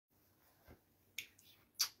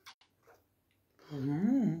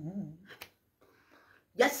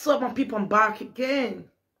Yes, sir, my people, I'm back again.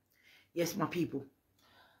 Yes, my people.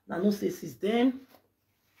 Now, no say since then,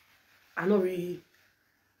 I don't really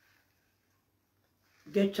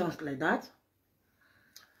get chance like that.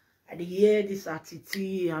 I dey hear this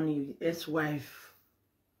Atiti and his ex-wife,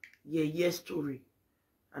 yeah, story.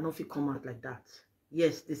 I don't feel come out like that.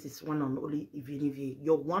 Yes, this is one and only Ivie.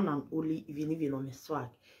 Your one and only Ivie on the swag,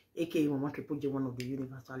 aka Mama Triple J, one of the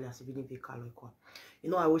universal alias Ivie Kaloikon. You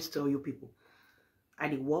know, I always tell you people, I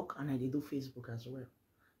did work and I did do Facebook as well.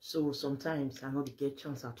 So sometimes I don't get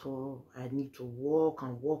chance at all. I need to walk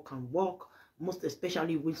and walk and walk, most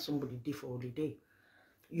especially when somebody did for holiday.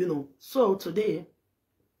 You know, so today,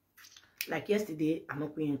 like yesterday, I'm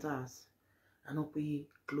not paying tax. I'm not paying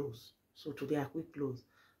close. So today I quit close.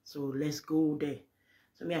 So let's go there.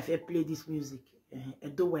 So me I fair play this music.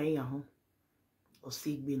 Do way home or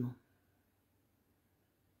Sigbeno.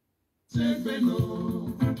 Sigbeno.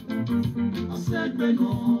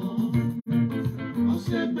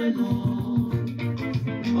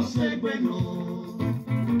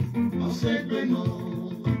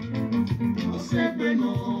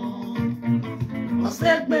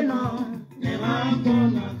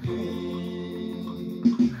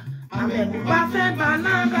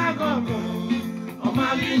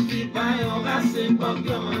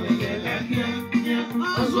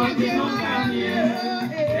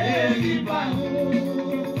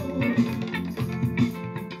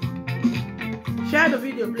 Share the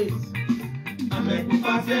video, please.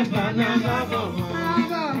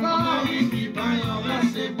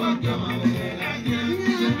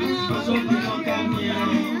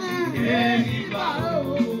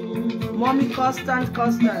 Mommy constant.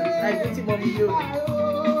 I greet you, mommy you.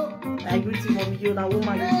 I greet you, mommy you. Now,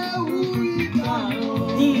 woman,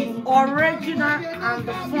 the original and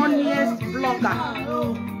the funniest blogger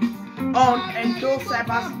on Endo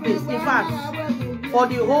cyberspace. In fact, for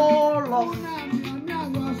the whole of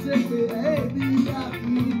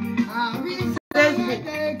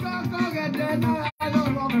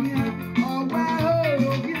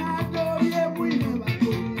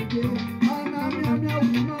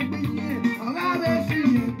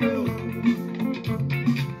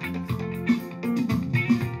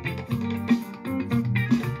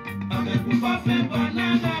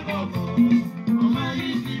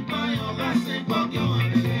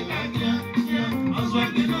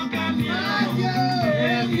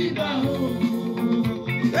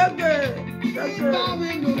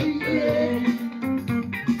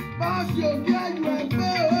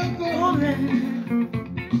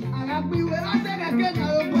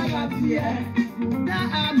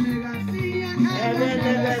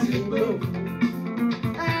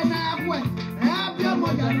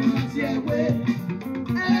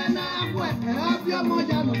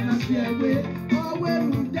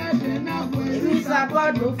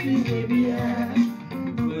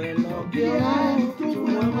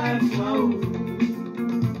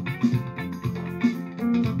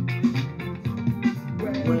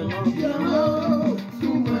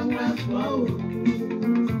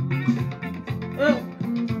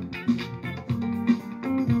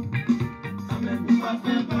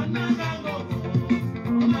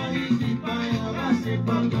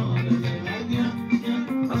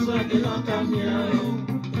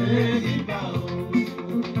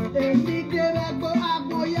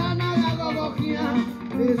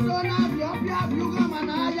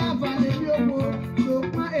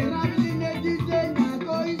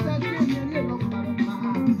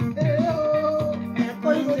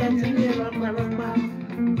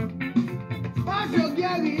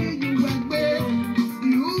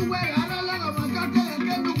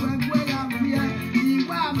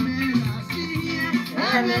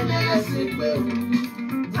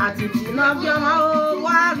Atiti love your mouth,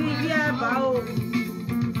 why we hear about?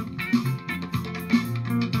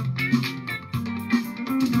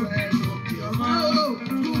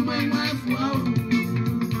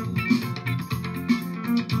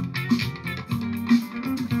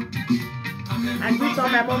 I greet all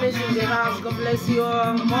my mommies in the house. God bless you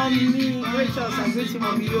all. Mommy Gracious, I greet you,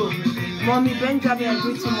 mommy yo. Mommy Benjamin, I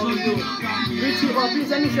greet you, mommy yo. Greet you all. Please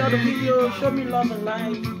let me share the video. Show me love and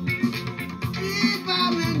light.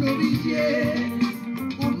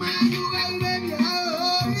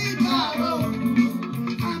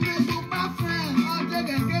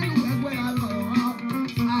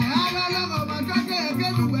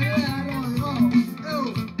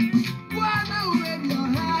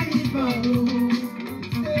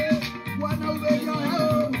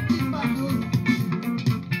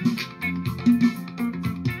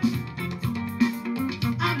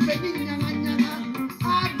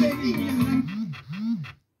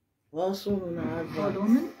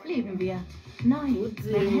 Volumen lieben wir. Neu.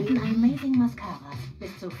 Manhattan Amazing Mascara.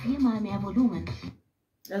 Bis zu 4-mal mehr Volumen.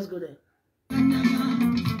 Let's go there.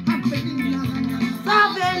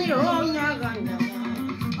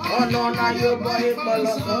 Oh no, now your body full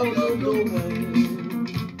of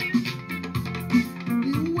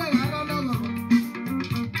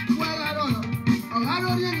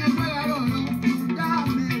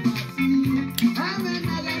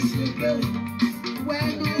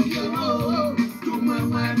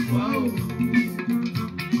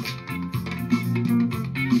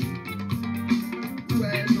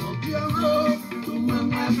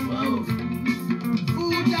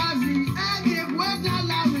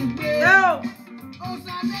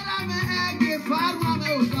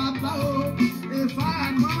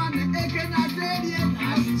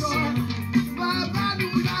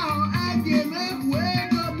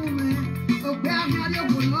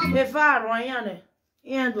if I run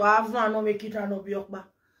and do have one no make it no be okba.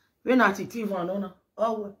 We not Atiti one no.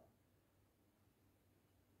 Oh.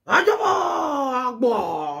 Ajobo.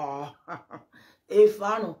 If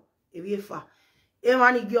I no, if I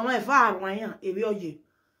ni gi omo if I run if oje.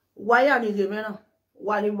 Why ya ni ge me na?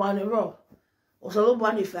 Why ni one ro? O so lo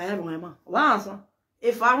bo ni if I run ma. Wa so.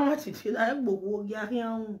 If I want Atiti na gbogbo gi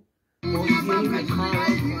ahian. O je ni kan.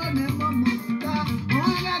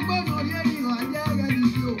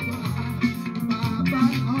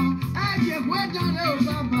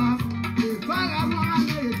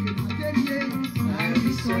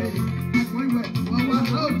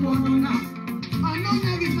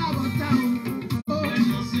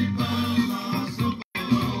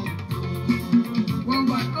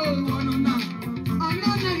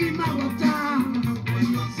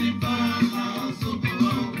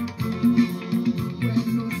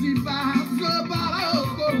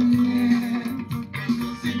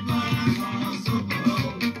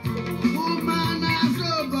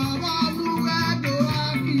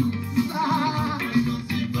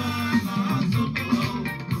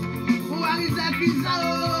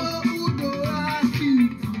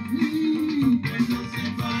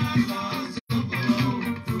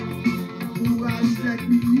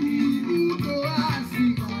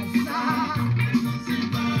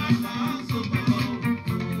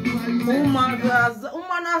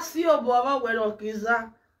 Si o baba wero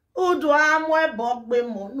kiza udo amwe bogbe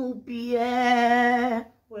mo nubi e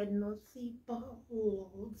we no si bo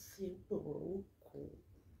si bo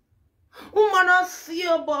umana si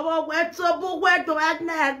o baba we to bo we do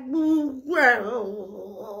na bu we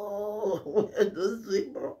do si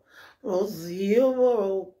bo o zio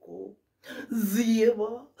ko zio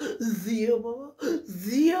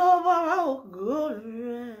o go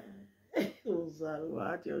usar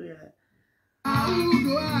yo ya.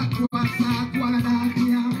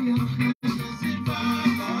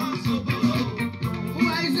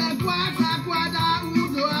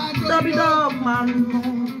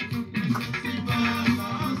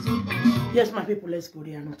 Yes, my people, let's go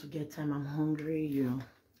there. Not to get time. I'm hungry, you know.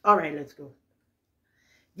 All right, let's go.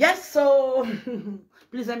 Yes, so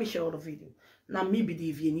please let me share the video. Now, maybe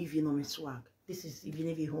the Ivie no me swag. This is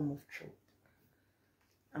Ivie home of truth.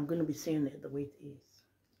 I'm going to be saying it the way it is.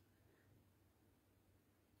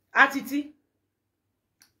 Atiti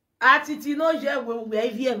no je we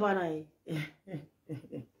Ivie bana e.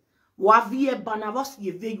 Wa vie bana vos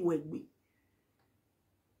ye veyu egbe.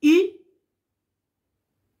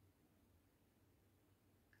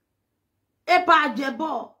 Epa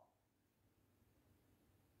jebo.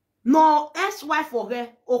 No ex-wife oge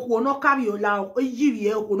okwo no carry ola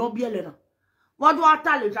Ivie okwo no biele na. What do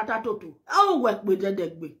atale tata toto? O we pe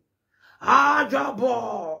dedegbe.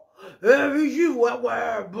 Ajabo. You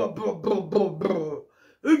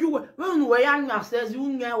we yang says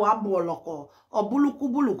you wa boloko or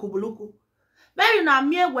buluku. Very na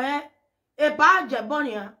me we e ba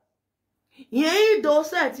jebonia. Ye do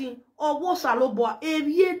setting or wo salobo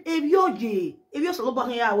ebi oje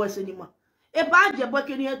salobo ya we senima. E ba jebo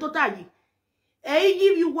kini e totayi. E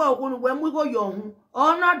give you work when we go young.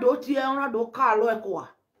 Ona do tie ona do kalo ekwa.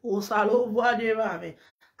 O salobo ade ba me.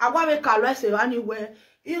 Agwa me kalo ese anywhere.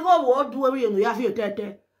 Igo wo duwe we no ya fi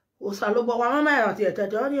tete. O salobo wa mama ya ti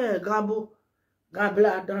tete oni e gabo.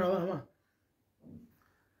 Gabla dan mama.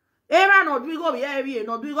 Era no duigo bi e bi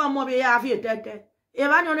no duigo mo bi ya fi tete. E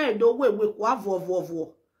ba no na do we kwa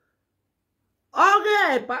vo.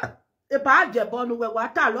 Oge e pa je bonu we wa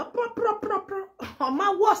ta lo pro. O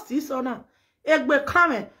ma worst is ona. Egbe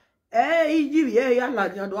kame. Iji ye ya la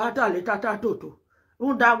jan do ata le tata toto.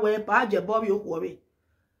 Unda we pa je bo bi okwo bi.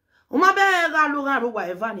 Uma be ga lu wa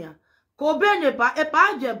evania. Ko be ne pa e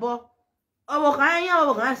pa jebo. obo kan yan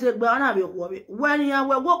obo kan se gbe ona bi ko bi when yan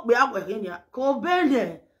we go pe akwekin ya ko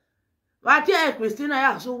bene ba ti e Christina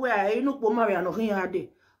ya so we inu po Maria no kin ya de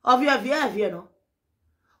of your vie no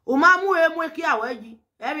o ma mu ki aweji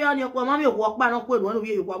e bi oni po ma mi ko pa no ko enu no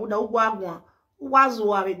bi yo kwa buda ugwo agun wazo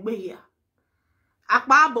wa gbe ya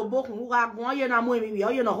apa bobo kun wa gun oye na mu emi bi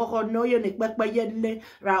oye na koko no oye ni pepe ye le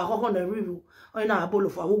ra koko na riru oye na abolo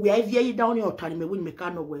fo we Ivie yi down ni otani me win me ka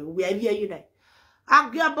no we Ivie yi dai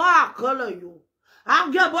ageba kolo yo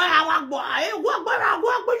ageba awa gbo e wo gbara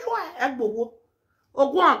wo gbo so e gbowo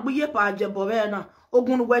ogun agbiye pa jebo be na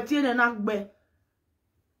ogun we ti ne na gbe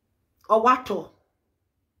owato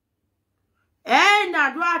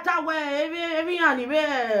na do ata we evi ani be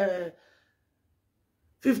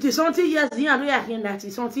 50 something years yan no ya kin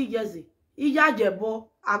 90 something years iya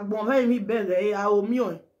jebo agbon fe mi bere a omi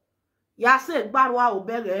o ya se gbarwa o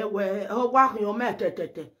bere we o wa kin o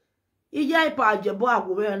metetete iya ipa jebo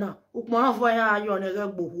agbo na upon na fo yan ayo ne re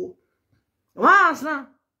gbowo wa san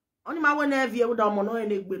oni ma we na Ivie wo da mo no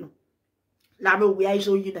ene gbe no la be we ai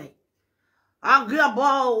so yi dai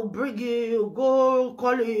agabo bring you go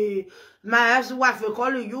call it my ex-wife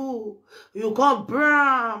call you call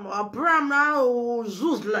Bram now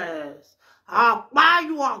useless apa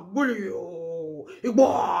you are bully igbo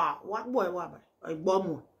what boy wa igbo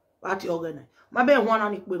mo what you organize ma be won na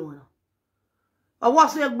ni pe no owo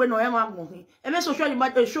se gbe no e ma gun hin e me social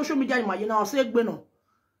media ni ma je na se gbe no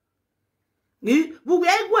ni bu we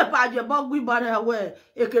egwe pa je bo gbi ba na we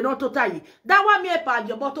e ke no to tayi da wa mi e pa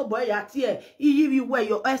je bo to boy ya ti e iyi wi we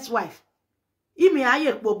your ex-wife imi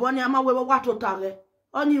aye po bo ni ama we wa to tare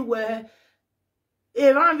oni we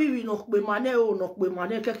e ran vivi no pe mane o no pe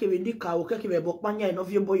mane keke we ndi ka o keke we bo panya e no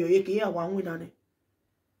vie boyo ye ke ya wa nwin na ne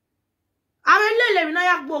are lele mi na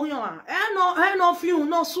ya gbo yan e no fi un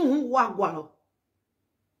no sun hu wa gwa lo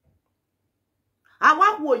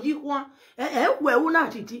awa wo yi kwa e we wu na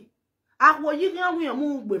Atiti akwo yi kan wi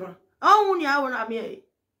mu gbe ma ohun ni awon na mi e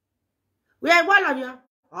we gwa la ya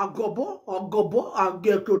agobo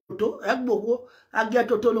agetoto egbowo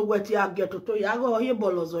agetoto no weti agetoto ya go ye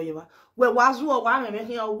bolozo ye ba we wazu o wa me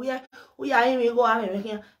kin o we o ya yin mi go wa me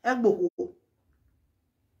kin egbowo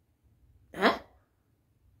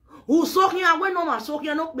o so kin awe no ma so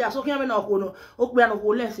kin no pe so kin me na ko no o pe no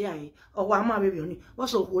ko lese ai o wa ma be bi oni o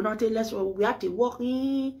so ko na te lese o we ati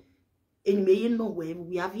working eni me yin no we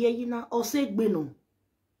Ivie yin na o se gbe no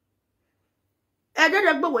e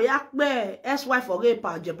de gbe we ya pe ex-wife for ge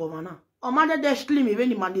pa jebo mana o ma de slim even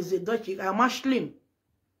ni man is dutch I ma slim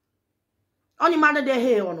oni ma de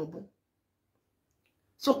he ono bu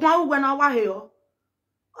so kwa ugwe na wa he o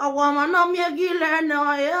ma no mi egile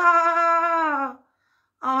no ya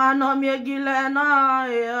no mi egile no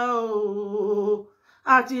ya o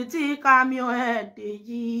Atiti kamio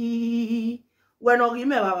hedeji we no gi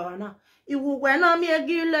me baba na iwu we no mi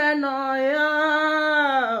egile no ya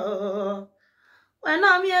we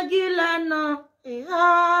no mi egile no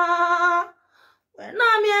ya we no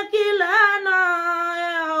mi egile no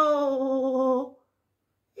ya o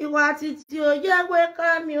iwa Atiti o je we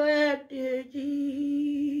kamio hedeji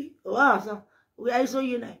wa so we ai so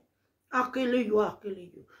you na akele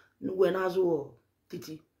you no we na zo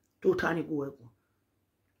Titi to tani go ego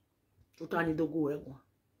to tani do go ego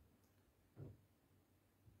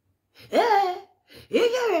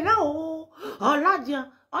iye na o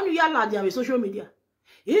oladia onu ya ladia we social media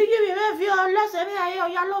iye me fi o lese me aye o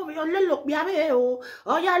ya lo le lo pe abe o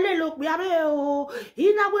ya le lo pe abe o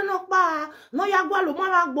ina we no pa no ya gwa lo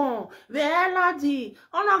ma gbon ve ladi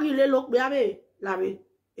ona ri le lo pe abe la be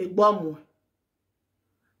egbo mu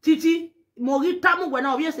Titi mo ri tamu we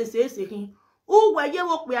na o bi se kin o we ye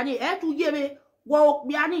wo pe ani e tu ye be wo o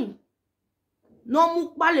pe ani no mu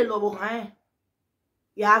pa le lo bo kan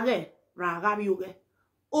ya ge ra bi o ge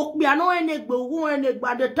o pe ano ene gbe owo ene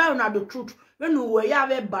gba the time na the truth when we ya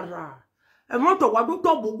be bara e mo to wa do to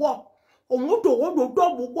bugo o mo to wo do to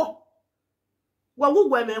bugo wa wu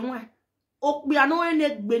gwe me nwa o pe ano ene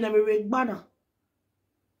gbe na me gba na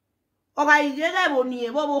o ga ije ge bo ni e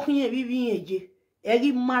bo kin e bi eje e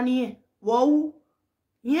ri mani e wo wu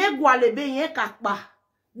yen gwalebe yen kapa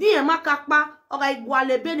di yen makapa o ga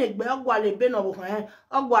gwalebe ne gbe o gwalebe no bo kan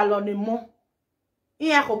o gwalo ni mo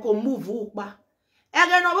yen koko move upa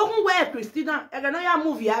ege no bo kun we Christina ege no ya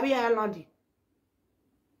move ya bi Ireland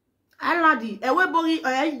ewe bori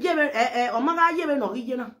e jebe o ma ga jebe no ri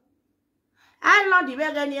jena Ireland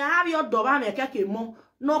be ge ni ha bi o do ba me keke mo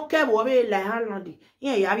no ke bo be la Ireland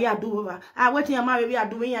yen ya bi adu ba a wetin ya ma be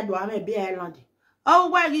adu yen do ame be Ireland o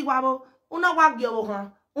we ri wa bo una wa gi obo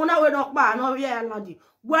kan una we no pa no be Ireland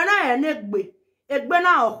we na e ne egbe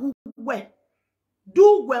na oku we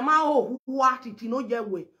du we ma o hu Atiti no je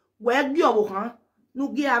we we gyo wo kan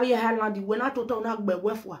nu gi ari Highland we na to na gbe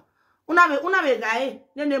we fo una be gae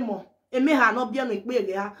nene mo eme ha no bia no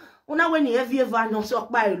ipe ha una we ni evie va no so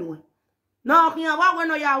pa elu no kian wa we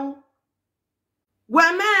no ya wu we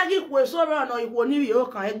me ri ko so ro no iwo ni wi o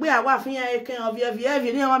kan egbe awa fi en ken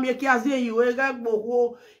ovie ni wa mi ki azie yi we ga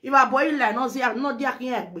gbogbo iba boy ile no si no dia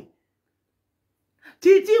kian egbe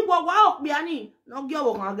titi wo wa okpiani no gyo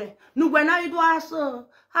wo kan ge nu gbe na ido aso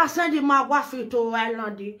I send him my wife to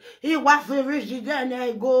Ireland. He was rich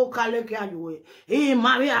then go Kaleke anyway. He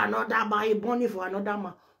marry another man, he born for another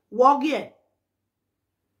man. Walk here.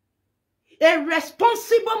 A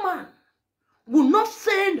responsible man will not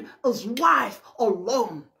send his wife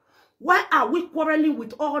alone. Why are we quarreling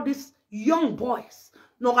with all these young boys?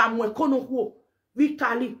 No, I'm going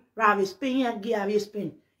Vitali, Ravi Spain, here,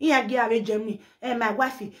 Spain. Here, Germany. And my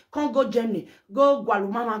wife can't go Germany. Go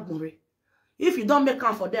Gualumama Gure. If you don't make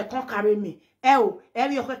come for them, can't carry me.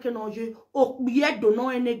 Every occasion on you, be do no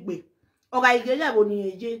enegbe. Or I get a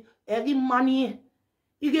boni, every money.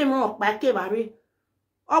 You get wrong by Kebari.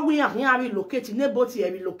 Or we are here relocating, nobody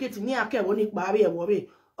relocating near Kebonic Barry or worry.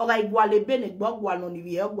 Or I guale bene bogwal on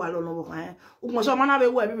the gualo no. Umosomana be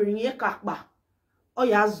wearing a kakba. Or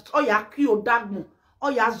ya kio dagmo.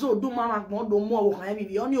 Or ya zo do mama mondo more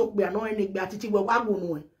heavy. Only be annoying Atiti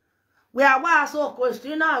wagon. We are so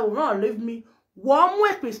Christina will not leave me. One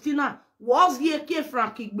way Christina was ye ke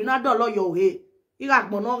Frankie Binadolo yo he. Irak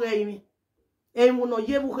mono me. E muno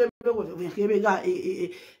ye buke ga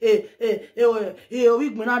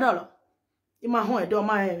week Binadolo. Ima home do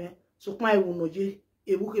my so my wuno je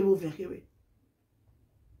e buke bu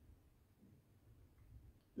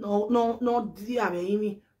no dia be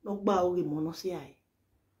mi no gba ori mono si ai.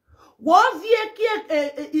 Was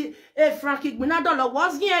ye Frankie Binadolo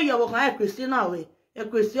was ye your Christina way. A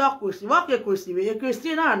Christian, what a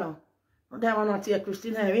Christina no. No, they were not a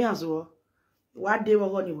Christina as well. What they were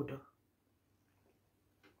going to do.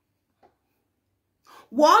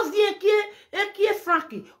 Was the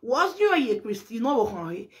Frankie, was you a Christina or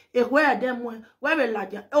Henry? A where them where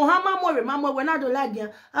Ladia? Oh, how more remember when I do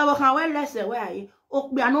Ladia? I will how less away. Oh,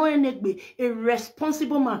 be a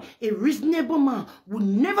responsible man, a reasonable man would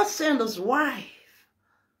never send his wife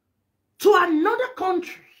to another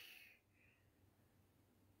country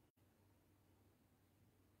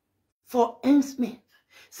for ends meet.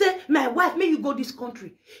 Say, my wife, may you go this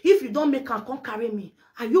country. If you don't make her come carry me,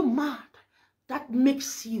 are you mad? That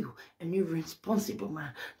makes you an irresponsible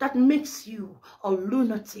man. That makes you a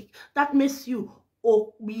lunatic. That makes you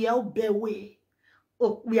bewe.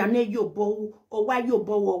 We are near your bow, or why your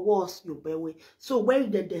bow or was your bewe. So where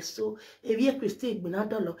did they so? If you're Christine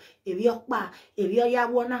Binadolo, if you're pa, if you're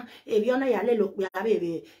Yawana, if you're not a look, we have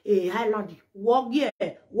a Highland. Walk here,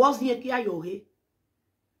 was here your he.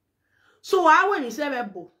 So I when you say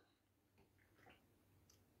bo,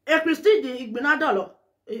 a Christine Binadolo,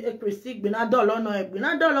 a Christine Binadolo, no a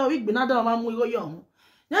Binadolo, we Binadolo, Mamma go young.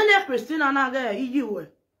 Then a Christine another you.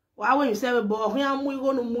 Why when you say bo, here we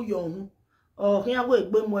go no more young. Oh, here we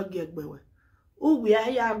be more get bewe. We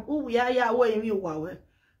are ya way in you wawe.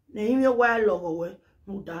 Name your wild lover,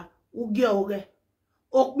 Muda, Uge.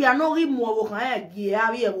 O piano remove can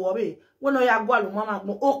give worry. When I gualu mamma,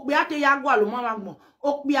 o piate yagualu mamma,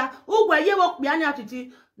 o pia, o where you walk piano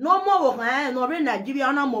Atiti, no more can, nor in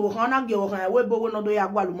Nigeria, no more can I give her way, but when I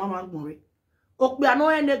gualu mamma worry. O piano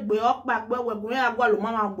and egg be up back where we're going to gualu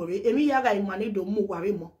mamma worry, and me yaga in money do move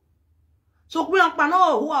worry more. So we are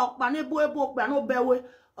pano who are panebo pano bewe,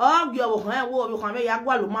 or you have war, you can make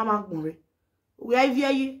yagualu mamma worry. We are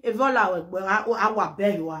Ivie, a vola, our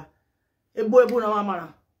bear you are. A boy,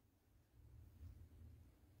 mamma.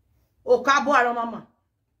 O cabo a mama.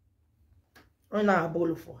 On a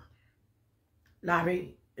bolo for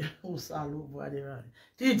Larry, who salu,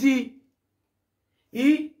 Titi.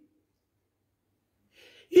 You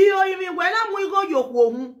when I'm we go your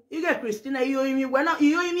home, you get Christina, you when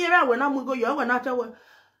I'm go your when I tell her.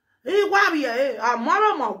 Hey, why I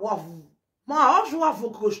marry my wife, my house wife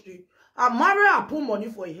for Christy. I marry a poor money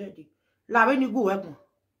for a headache. Larry, you go help me.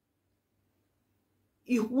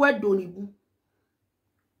 You were donibu.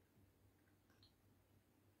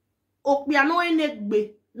 O piano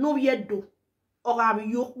enegbe no yedo. O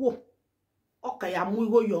gabi yokwo. O kaya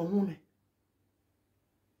muigo yohune.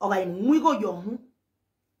 O ga muigo yohun.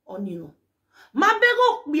 Onino. Ma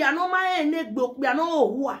bego piano ma enegbe o piano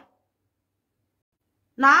ohua.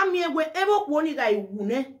 Na ami egwe ebo kwoni ga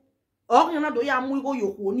iwune. O yana do ya muigo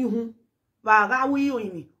yokwo ni hu. Ba ga wi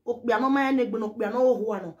yoyimi. O piano ma enegbe no piano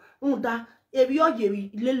ohua no. Nda ebi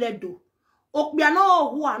ojebi leledo. O piano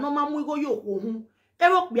ohua no ma muigo yokwo hu.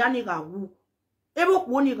 Ebo piani ga wu. Ebo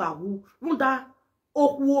kwoni ga wu. Nda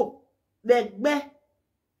okwo begbe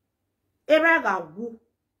ebe ga wu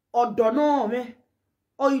odo no me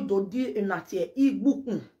oido di enatie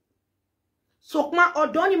igbukun sokma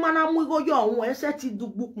odo ni mana mu go yo ohun ese ti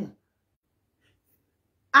dugbukun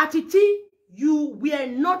Atiti, you were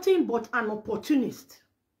nothing but an opportunist.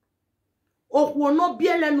 Okwo no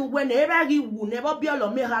biele nu when ebe gi wu never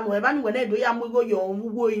bielo me ha no eba ni when do ya mu go yo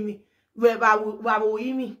ohun wo imi we ba wo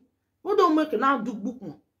imi wo do make na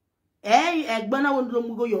dugbukun egbe na wo do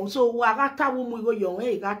mu go yo so wa ga ta wo mu go yo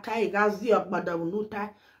ga ta ga zi ogbada nu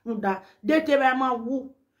ta nda dete be ma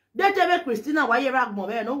wu dete be Christina wa ye ra gbon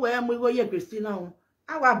be no we mu go ye Christina o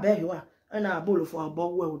awa be wa na bolo fo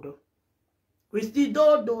abo we odo Christy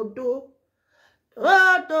do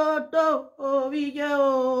oviye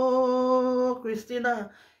o Christina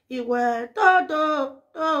iwe do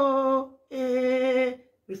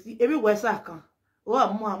Christy everywhere sakan o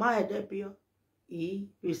amu ama ede bio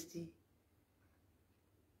Christy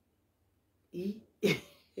Èmi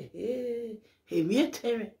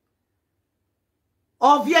etere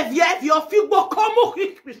o vie o figbo komo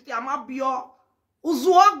Christy ama bio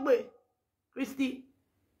uzu ogbe Christy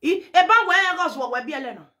eba we egos we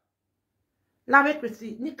biele no Lave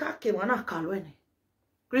Christy ni ka ke wana kalo ene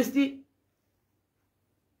Christy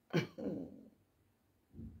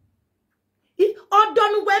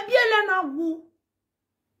odonu we biele na wu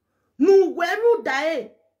nu we ru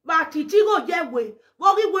dae ba titi go je we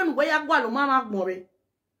wo ri we nu we ya gwa lo mama gbore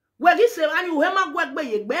we ri se ani we ma gwa gbe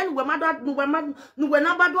ye gbe nu we ma do nu we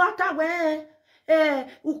na ba do ata we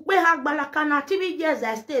ukpe ha gbalaka na 3 years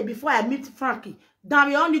I stay before I meet Frankie dan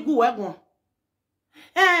we only go we gon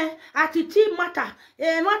Atiti mata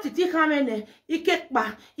no Atiti kamene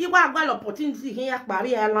ikekpa iwa agba opportunity hin ya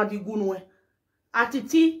pari e lan digunu e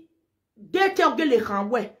Atiti dete ogele kan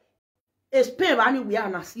we Spain ani we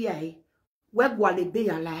na sia e we gwa le be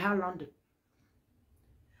ya la Ireland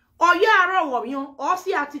oya aro wo yan o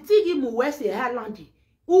si Atiti gi mu we se Ireland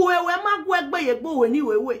uwe we ma gwa egbe ye gbo we ni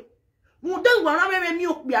wewe mu de gwa na me mi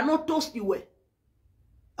okpia no toast we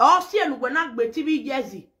o si enu we na gbe TV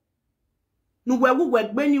jersey nu we wu we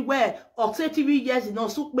gbe ni we o se TV jersey no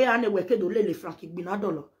su pe ane we kedo lele Frankie gbina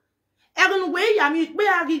dolo nu we ya mi pe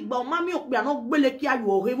ari gbo ma mi okpia no gbele ki ayo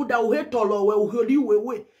o he mu da o he tolo we o he ri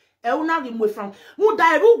wewe una ri mo Frank mu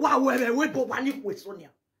da eru wa we bo wa ni kwesonia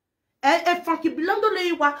Frankie bilondo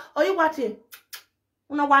le wa o yi wa te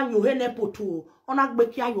una wa nyo he ne poto ona gbe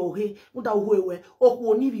ki ayo he mu da o we o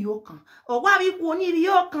ku oni ri o kan o wa ri ku oni ri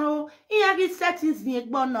o kan o iya ri settings ni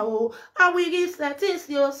egbo na o awi ri settings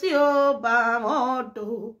si o ba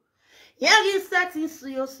modo iya ri settings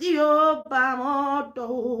si o ba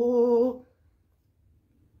modo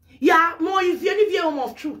ya mo Ivie ni vie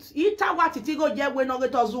of truth ita wa titi go je we no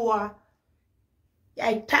get ozuwa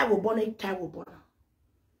ya ita wo bona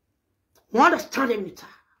you understand me ta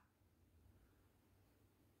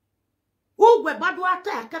Ugwe badu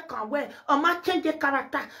ata kan we o ma change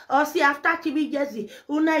character o si after TV jersey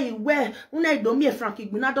una iwe una idomi Frankie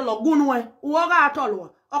gbina do lo gunu e wo ga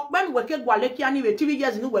atolo ope nu we ke gwale ki ani we TV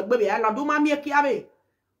jersey nu we gbe be ala do ma mi ki abe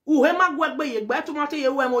uhe ma gwe gbe ye gbe tu ma te ye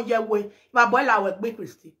we mo je we ba boy la we gbe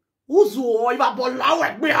Christy uzu o ba bo la we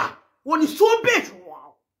gbe a woni so big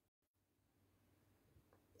wow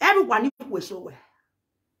everyone we so we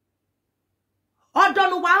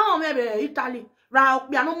odonu wa han mebe Italy ra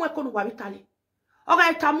opia no mo ko nu wa Italy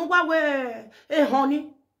oga itamu gwa we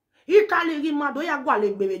honi Italy ri ma do ya gwa le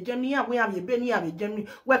gbere jemi ya we abi be ni abi jemi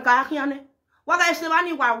we ka akiane wa ga se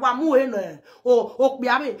bani wa mu e no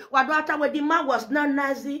opia be wa do ata we the man was not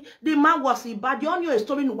Nazi the man was bad on your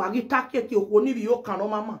story nu wa ri take ki okwo ni bi o kan no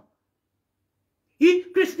mama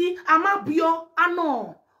Christy amabio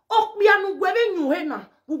ano opia nu gwe be nyu he na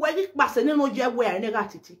we ri pase ni no je we ni ga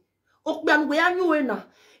titi opia nu we anyu he na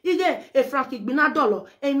ige Frankie gbina dolo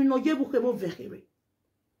emi no je bu ke mo vekere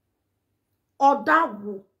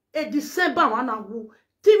odawu December wana wu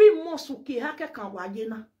 3 months ke ha ke kan wa ye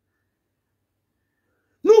na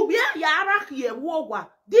nu bia ya ara ye wo wa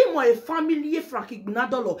di mo family Frankie gbina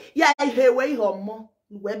dolo ya hewe ihe omo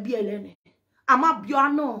we bi elene ama bio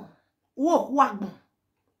ano wo hu agbon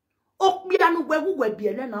opia nu we bi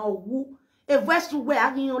elene owu voice we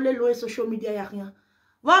agin ole lo social media ya kan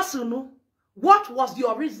vasunu. What was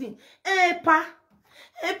your reason? Epa,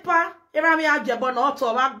 era mi ajebo na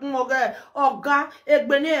oto wa gun oga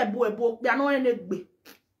egbe ni ebu pia no enegbe.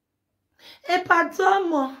 Epa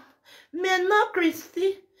domo, me no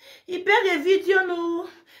Christy, ibere video nu,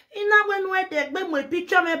 ina we nu edegbe mo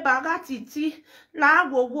picture me baga titi, la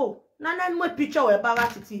wowo, na mo picture we baga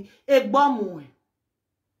titi, egbo mu.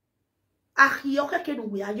 Ahi okeke no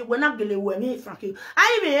we aye we na gele we me Frankie.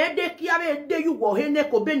 Ai me ede ki ave de you wo he ne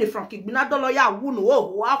ko be ne Frankie gbina dolo ya wu no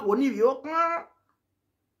o wa ho ni wi o kan.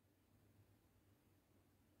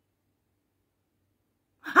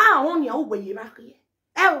 Ha on ya wo ye ba ki.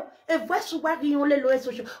 E voice wa ki on le lo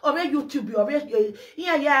social o be YouTube o be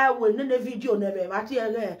ya we ne video ne be ba ti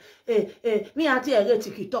mi ati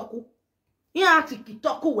TikTok. Ya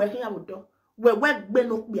TikTok we ki ya bodo. We gbe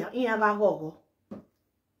no pia ya ba go.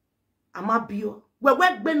 Amabio we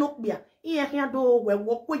gbe no pia iye kan do we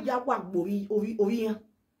wo ko ya wa gbori ori yan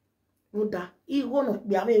nuda iwo no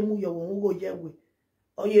pia be mu yo won go je we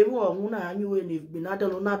oye ru ohun na anyu we ni gbina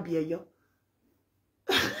do na bi eyo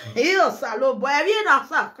iyo salo bo e bi na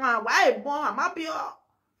sa kan wa e bon amabio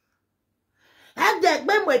e de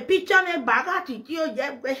gbe mo picture ne bagati ti o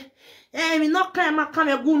je gbe mi no kan ma kan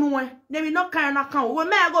me gunu we ne mi no kan na kan we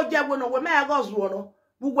me go je we no we me go zuo no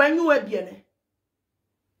bu gwa nyu we bi ne.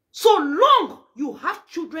 So long you have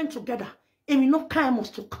children together, and you no kind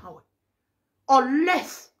must to count.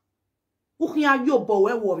 Unless ukia yo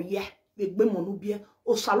bowe warrior, begbe monubie,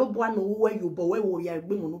 o salobwa no we you bowe warrior,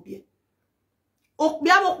 begbe monubie. O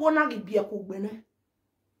biabo kona gibia kugbene.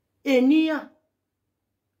 Enia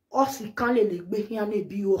osi kan le legbe hian ne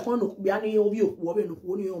bi o hono bia ne obi okuo be no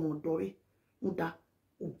ko ni o mondore. Uda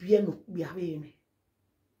obie no bia be ne.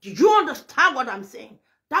 Did you understand what I'm saying?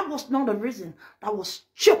 That was not the reason. That was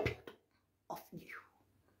stupid of you.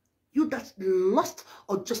 You that lost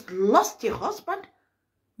or just lost your husband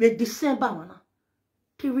with December, man.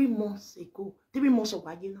 3 months ago. 3 months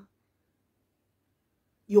ago, you know.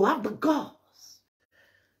 You have the guts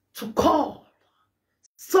to call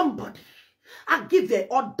somebody. I give the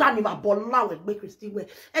order if I bolla with me Christine way.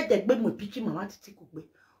 And they make me pitchy mama titi kugbe.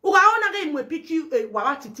 Uga ona ge me pitchy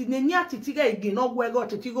wala titi nenya titi ge igino gwe go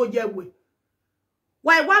titi go jewe.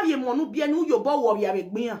 Why ye monu bia nu yo bo wo ya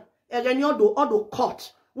begbe an ere ni odo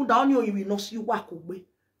court unda oni oyiwi no si wa kugbe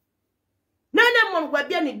nene mon we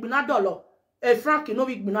bia ni gbina dolo Frank no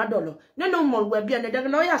bi gbina dolo nene mon we bia ne de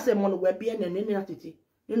no ya se mon we bia ne ne atiti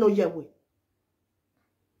ni no yewe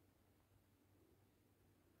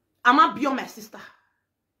ama bio my sister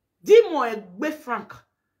di mo egbe Frank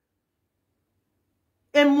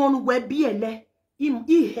e mon we bia le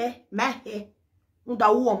ihe ma he unda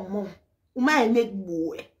wo mo uma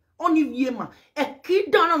enegbo oni wie ma e ki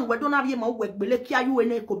dana we do na wie ma we gbele ki ayu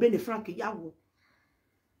ene ko be ne Frank yawo.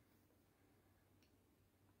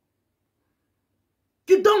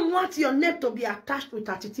 You don't want your name to be attached with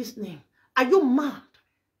Atiti's name. Are you mad?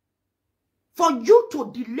 For you to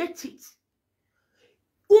delete it.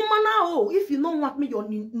 Umana if you don't want me your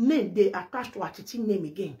name they attached to Atiti's name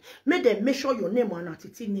again. Make them make sure your name on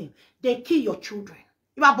Atiti's name. Then kill your children.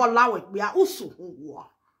 If I bolawe we are also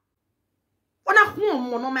ona hu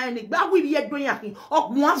mo no ma ni gba wi bi edon yakin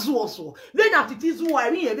ogun azu we na titi zu wa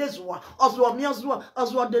ri ebe zu wa ozo mi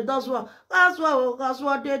ozo de dozwa azu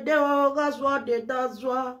de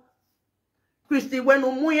dozwa Christy when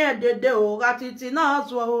mu ye de o atiti na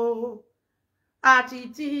azu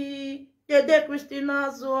atiti de Christy na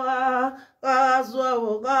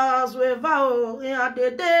azu eva o ya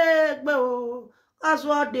de gbe o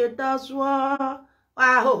azu de dozwa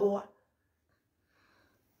ah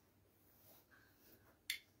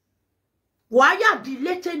Waya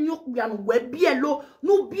dilete nyok bian we bielo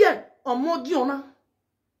nu bien omodi ona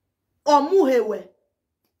omu hewe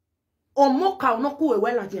omoka onoku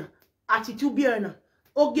we la dia atitu biena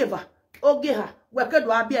ogeva ogeha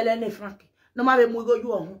wekedo abiele ne Frank no ma be mu go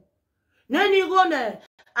yu ohun neni go ne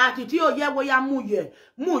atiti oye wo ya mu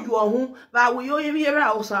yu ohun ba we yo yin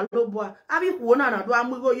ra o sa lobo abi ku na do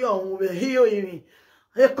amu go yu ohun be hi yo yin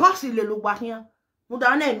e kosi le lo gba hian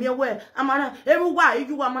muda na emi we amana eruwa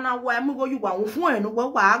ijuwa mana wa emigo yuwa won fun enu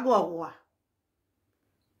gbo wa ago wa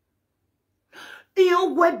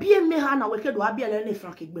iyo we bi emi ha na we kedo abiele ne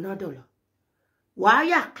Frank gbena dola wa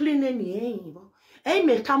ya clean ni eyin bo e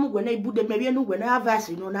me tamu gwe na ibude me bi enu gwe na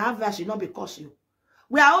avasi no because you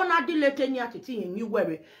we are on delete ni Atiti yin yu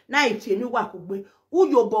were na iti enu wa kugbe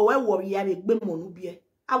uyo bo we wo ya be gbe monu bie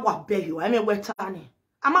awa be you eme we tani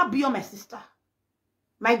ama bio my sister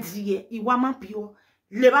my dear iwa ma bio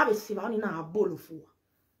le ba be si ba ni na abolo fu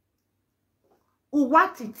uwa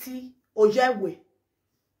titi ojewe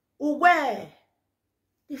uwe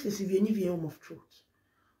this is Ivie of truth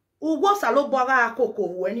uwo salobara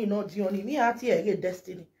akoko we ni no di oni mi ati ere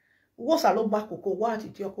destiny uwo saloba koko wa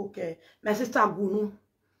titi okoke my sister gunu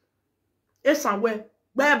esanwe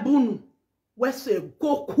gbe bunu we se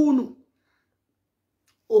gokunu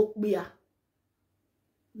okbia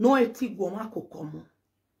no eti goma kokomo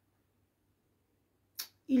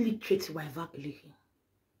illiterate wa evangelique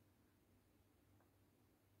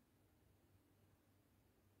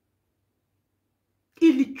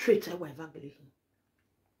illiterate we evangeli.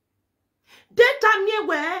 Data me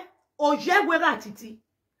we oje we Atiti.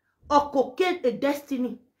 Okoke a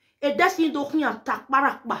destiny. A destiny do hin attack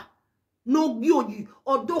barakba. No bioji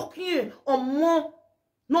or do hin or more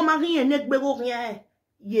no mari en negbego rien.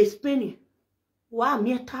 Ye speni. Wa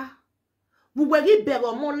mieta. Vous voyez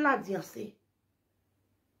bero mon la dianse.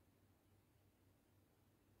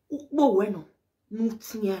 Ukbo weno. Nou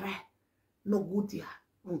tinyere. No gudia.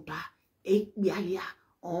 Nuda. E biaya.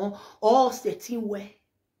 Oh setin we.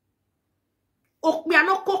 Okbia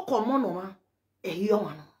no koko mono ma. E yon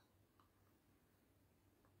ano.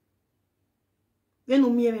 Venu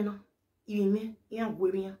miye no. Ivie, yan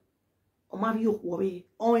gwebien. O ma vi okwobe.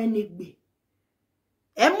 O enegbe.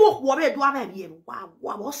 E mo okwobe do ave biye.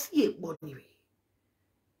 Wa bo si ekbo niwe.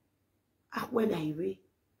 Akwe da iwe.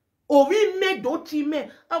 Ovi me do ti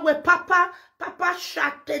me. Awe papa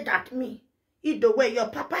shouted at me. Either way, your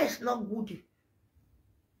papa is not good.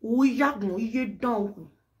 Oui yagno, iye dan.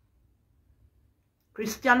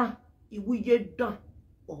 Christiana, iye dan.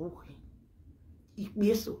 Oh,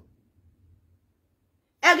 ikbeso.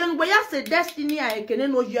 Egen waya se destiny a ekene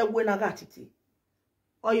no ye we na Atiti.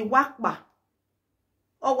 Or you work ba.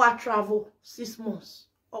 Or wa travel 6 months.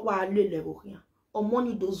 Or wa lele rohia. Or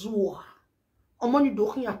money do zuwa. Or money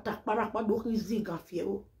do hin attack parakpa do hin ziga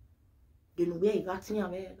fiero. De no we igati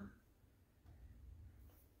avena.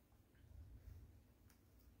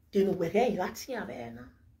 De no we igati avena.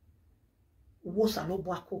 Wo salo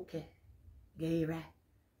bo akoke. Geire.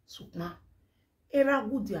 Sukma. Era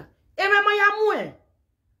gudia. Era mayamue.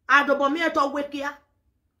 Adobo mi eto wekia.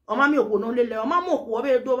 Oma mi okwo no lele. Oma mo okwo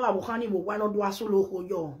be do ba bo khani bo wa no do asolo ho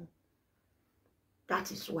yo.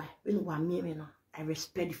 That is why when we are me now, I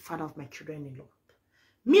respect the father of my children a lot.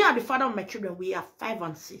 Me and the father of my children, we are 5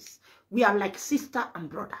 and 6. We are like sister and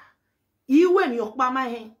brother. You when you okpa my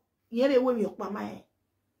hen. You when you okpa my hen.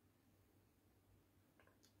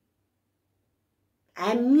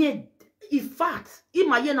 I made, in fact,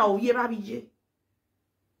 imagine how you rabije.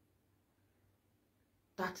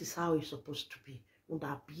 That is how it's supposed to be.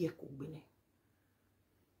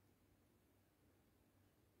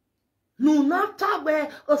 No matter where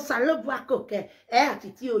a salabwa coke,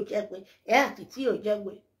 Atiti o jegwe, Atiti o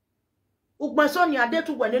jegwe. Ugmason ya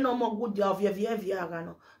detu when no more good of your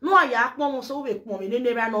viagano. No, I yak one so weak woman in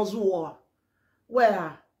the Ranos war.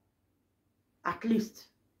 Where at least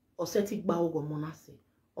or setik baogo monase,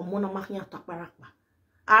 or monamakia taparakba.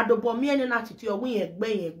 Adobo mi en Atiti or win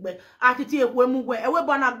egbe, Atiti equemu, a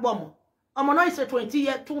webanak bomb. Omono is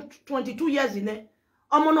 22 years in it.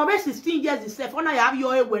 Omono 16 years itself. When I have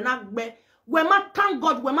your we not be. We ma thank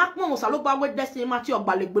God. We ma mo saloba we destiny mati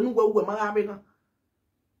ogbalegbenu we ma have.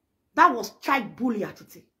 That was child bully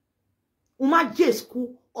Atiti. Uma je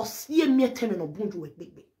school or see me temi no bunju we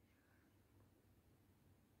gbegbe.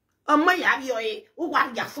 Oma ya have your o wa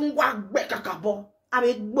ya fun wa gbe kakabo.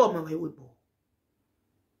 Abe gbo ma we bo.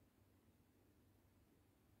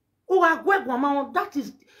 O wa gwe ma that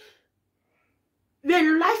is the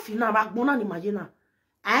life in a bagbona ni majena.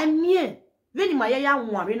 I mean, when my ya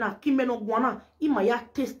warina, kimeno guana, in my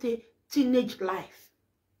taste teenage life.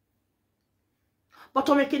 But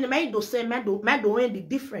to make any do say, man, do the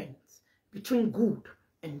difference between good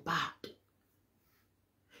and bad.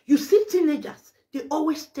 You see, teenagers, they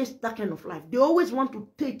always taste that kind of life. They always want to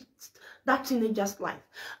taste that teenager's life.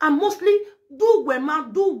 And mostly, do when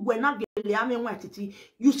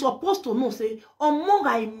you supposed to know, say,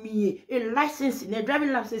 me a license in a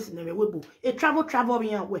driving license in a webo, a travel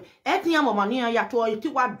in a way. Anything money ya to you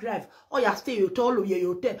drive, or you stay you told you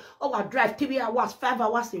hotel, or drive 3 hours, 5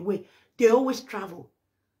 hours away. They always travel.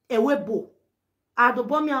 A webo.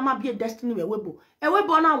 Adobomi ama be a destiny a webo. A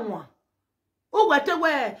webo na one. Oh, what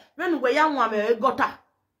away, when we young woman got her.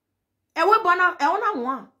 A webo na a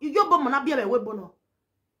one. You go bomb be a webo no.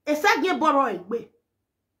 A second borrow way.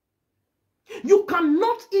 You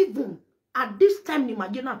cannot even at this time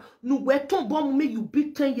imagine no where to bomb me you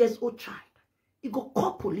be 10 years old child. You go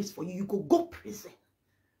call police for you, you go prison.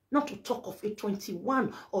 Not to talk of a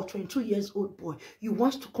 21 or 22 years old boy. You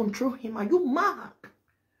want to control him. Are you mad?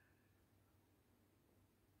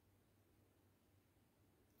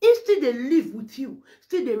 Instead they live with you,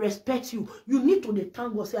 still they respect you. You need to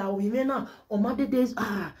thank God say, "Ah, we may now on Monday days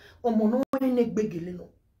mono nek begilino."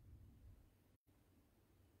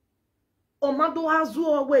 Omado azu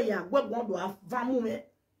away ya we want to have vamume.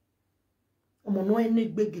 Omono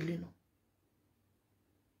nek begilino.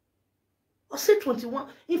 Or say 21.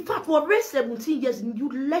 In fact, for rest 17 years, you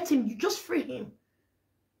let him, you just free him.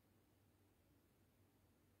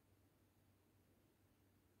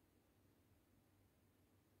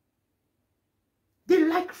 They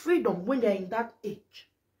like freedom when they're in that age.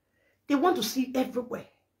 They want to see everywhere.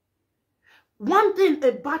 One thing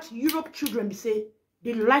about Europe children, be say,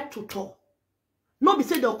 they like to talk. Not be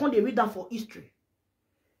say they'll come, they read down for history.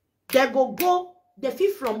 They go, they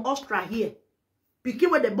feel from Austria here. Because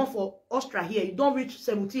when they born for Austria here, you don't reach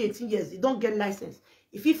 17, 18 years, you don't get license.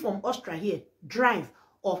 If you from Austria here, drive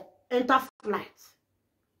or enter flight,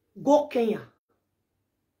 go Kenya.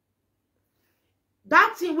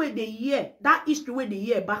 That thing where they hear, that history where they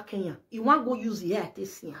hear about Kenya, you want to go use here at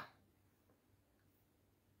this year.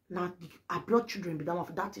 Now, the abroad children be done.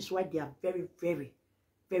 That is why they are very, very,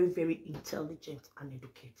 very, very intelligent and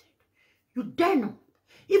educated. You dare not.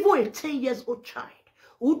 Even a 10 years old child,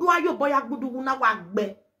 who do your boy agbudu na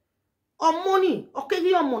wagbe, or money, okay,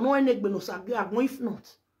 your mono and egg no sabi, if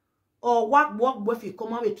not, or walk if you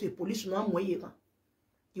come out to a police no way.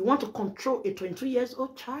 You want to control a 23 years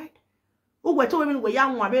old child? Oh, we're talking we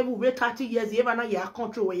young one, we 30 years, even na ya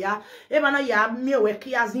control we ya, even na ya me we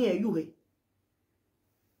kiazin you.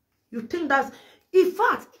 You think that's, in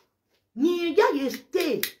fact, you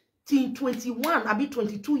stay till 21, I be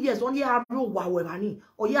 22 years, only a row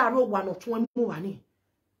or ya row 1 or 2 more.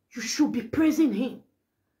 You should be praising him.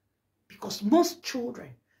 Because most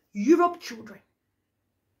children, Europe children,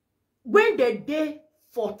 when they're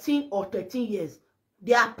 14 or 13 years,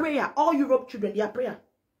 their prayer, all Europe children, their prayer,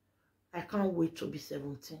 I can't wait to be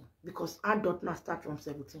 17. Because adult now start from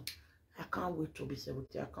 17. I can't wait to be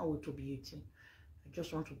 17. I can't wait to be 18. I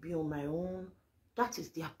just want to be on my own. That is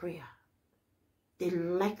their prayer. They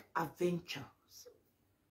like adventures.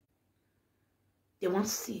 They want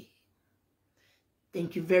to see.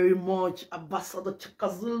 Thank you very much, Ambassador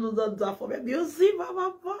Chakazulu, for my music,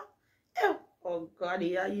 Mama. Oh God,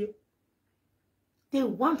 hear you. They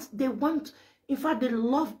want, in fact, they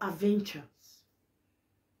love adventures.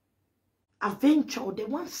 Adventure, they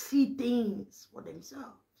want to see things for themselves.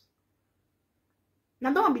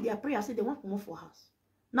 Now, don't be their prayer, say they want to move for house.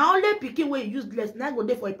 Now, only picking where you useless, now go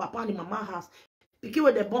there for a papa and mama house. Picking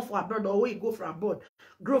where they born for abroad or where you go for abroad,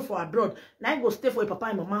 grow for abroad. Now you go stay for a papa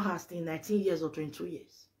and mama house in 19 years or 22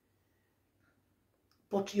 years.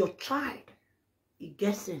 But your child, he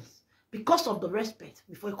gets sense. Because of the respect,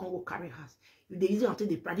 before you can go carry house, you they easy until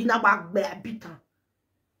they practice. Now back bear bitter.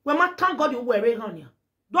 When my thank God you wear on you.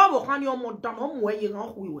 Don't walk on your more down home where you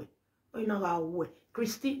know who you wear. Oh, you know how we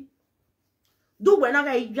Christy. Do when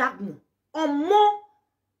I get yagmo or more.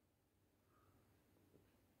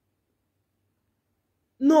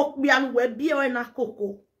 No, be an we be or na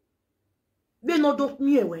coco. Be no dot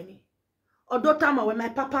me when or dot time when my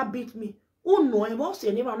papa beat me. Oh no, I was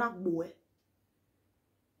a never not boy.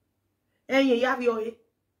 And ye have your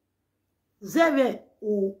Zeve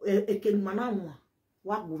or a ken manamwa.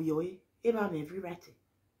 What will you ever me every writing?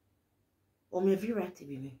 Or me every writing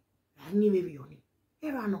be me. I knew maybe on it.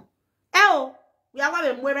 Ever no. Oh, we are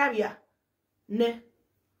having where we are. Ne,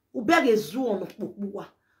 who beg a zoo on the book.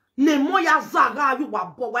 Ne moya zaga you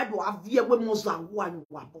were bo why do I veer when moza you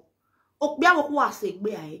wabo? O biawo wa se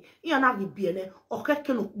gbe aye, you na be biene, o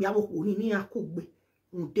keke no biawo ko ni akugbe,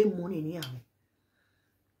 nde money ni ame.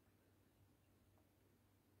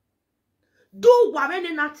 Do wa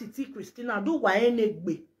ene na Titi Christina, do wa ene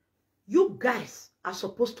gbe. You guys are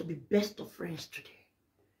supposed to be best of friends today.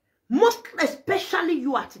 Most especially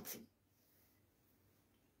you Atiti.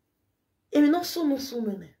 Emi no so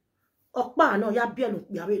mene. Okpa no ya bia no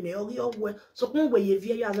biawe ne ori owe so kun we ye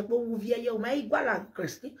vie ya so wo vie ye o ma igwala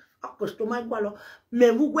Christi akosto ma igwalo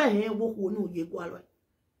me wu gwe he wo ko no ye gwalo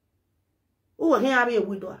o he ya be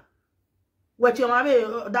wido a we ti o ma be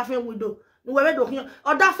da fe wido no we do hin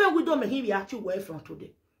o da fe wido me hin bi achi we from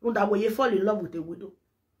today no da we ye fall in love with a widow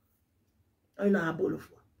o na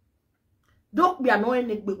abolofo dok bia no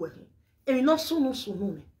ene gbe we hin e no so no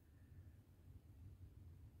me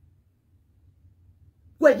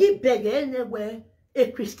where you beg anywhere,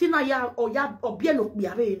 a Christina ya or ya or bien of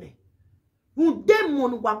biarene. Who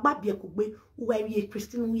demon wa babia kugbe, where ye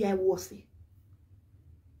Christina ya was it.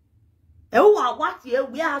 Oh, what ye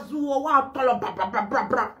we are zoo or what tolo bra bra bra bra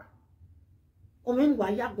bra. O men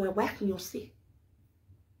why ya go working your say.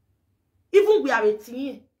 Even we are a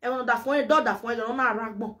teen, and that for a daughter for a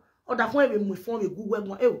ragbon, or that for a phone a good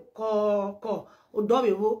web, call, or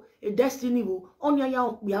do a destiny will on your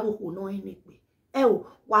young biawo who know anything. Ewo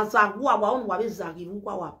wazagwa wa onu wa bezagi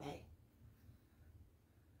kwa wa pe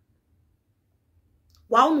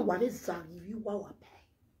wa onu wa bezagi kwa wa pe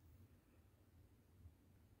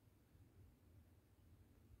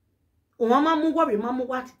o mama mu gwa be mama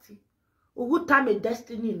gwa Titi ogu time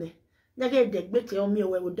destiny ne nege degbete o mi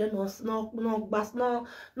we de no gbas no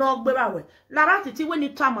gbera we lara Titi we ni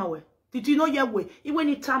time we Titi no ye we i we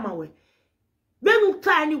ni time we Benu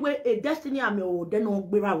ta anyway a destiny ame o den o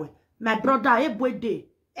gberawe. My brother e boy day.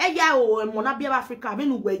 Eya o mona bia Africa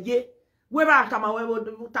benu weje. Wera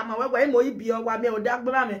tamawe mo ibi o wa me o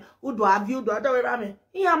dagbera me udo avi udo adawera me.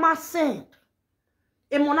 Iya ma send.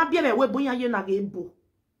 E mona bia me we boya ye na ge bo.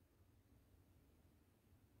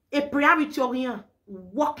 A priority orient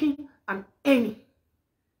working and earning.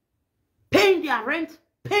 Paying their rent,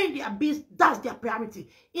 paying their bills, that's their priority.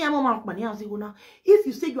 If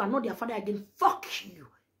you say you are not their father again, fuck you.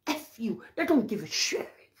 F you. They don't give a shit.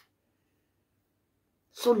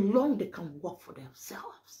 So long they can work for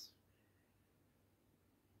themselves.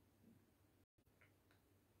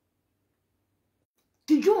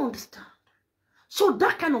 Did you understand? So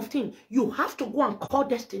that kind of thing, you have to go and call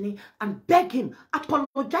Destiny and beg him,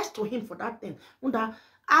 apologize to him for that thing.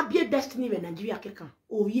 Abie Destiny in Nigeria kekan.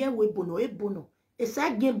 Oh yeah, we bono, e bono. E sa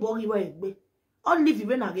game bori wa egbe. All live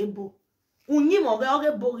even a rebo. Unyi mo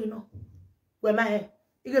ge bori no. We ma he.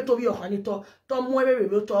 Ige to bi ohani to mwewe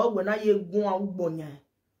we to we na ye gun a ugbonya.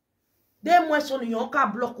 Dem we so you ka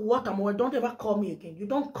block water mo don't ever call me again. You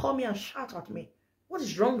don't call me and shout at me. What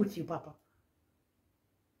is wrong with you, Papa?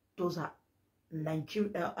 Those are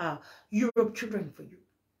Nigeria, Europe children for you.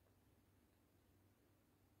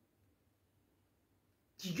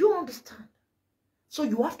 Do you understand? So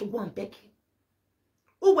you have to go and beg him.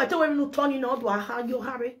 Oh, wait, when you turn in out, how you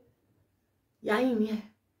hurry? Ya in here.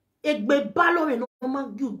 Egbe balo and no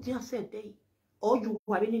man you didn't say day. Or you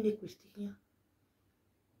are in a Christian.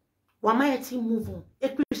 Wama eti move on. A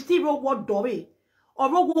Christian what dory. Or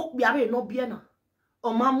walk be a no biena.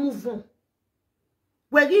 Or ma move on.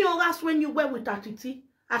 Where you as when you were with Atiti,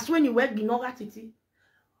 as when you were Gino Atiti.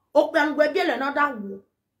 Open we be another wo.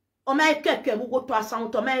 O ma keke we go to a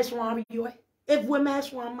sound to me swan you. If we me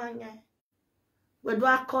swan man. We do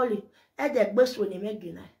I call it? E de gbe so ni me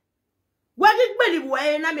gina. We gi gbe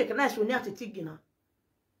we na make nice so ni Atiti gina.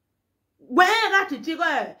 We Atiti go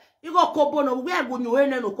e go kobo no we go nyu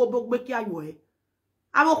ene no kobo gbe ki ayo e.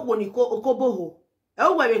 Awo ko ni kobo ho. E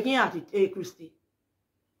o we be kin Atiti Christy.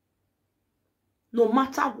 No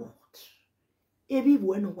matter what, every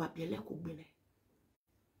bueno wa biele ko gbele.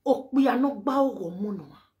 Okpi ano gba oro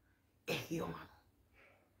mono a ehio ma.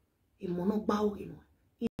 Imono gba oro no.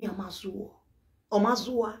 Ini amazuo.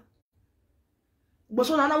 Omazuwa.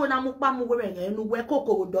 Gboso na we na mu pa mu we nge nu we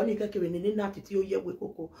kokoro do ni kekere ni na Atiti o ye we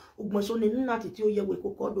koko. Ugboso ni na Atiti o ye we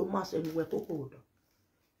koko do ma se nu we kokoro do.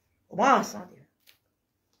 O ma san de.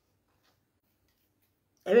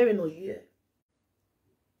 Ebe no ye.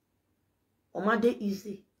 Omade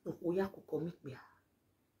easy no oya ko komi pe a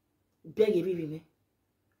beg bibi me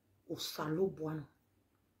o salo boano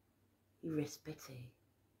irrespected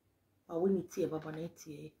ba we ni tie baba na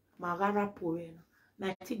tie ma rara pore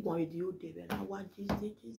na ti gbon radio de be na wa just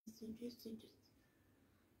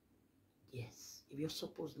yes if you're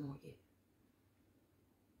supposed no here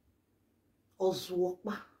ozo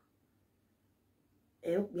pa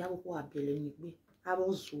e o bi awo abele ni gbe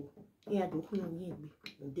arozo ni adokun ni gbe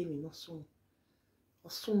o de mi no so.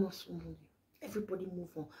 Everybody move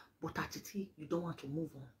on. But Atiti, you don't want to move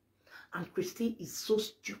on. And Christy is so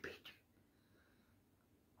stupid.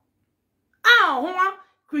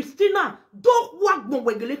 Christina, don't walk no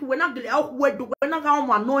way. We're not going to we're not going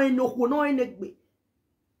to no egbe.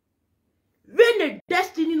 When the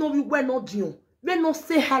destiny no you we're not doing. When no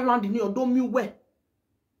say how long in your don't me wear.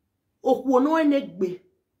 Oh, no egbe.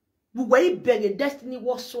 We were beg destiny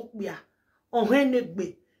was so clear. On when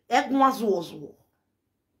egbe. Egmas was war.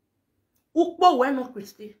 Ukbo we no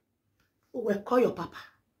Christy. We call your papa.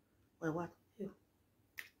 Well, what? You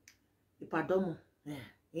pardon me.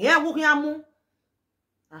 Yeah, working amu.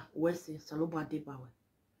 Ah, we say saloba de bawe.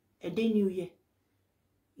 A day new year.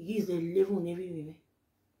 He gives a living every way.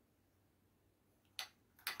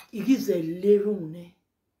 He gives a living.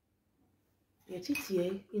 Yet it's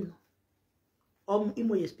here, you know.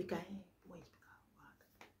 Imo ye speaker.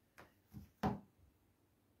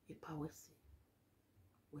 Power say.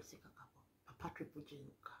 We say Patrick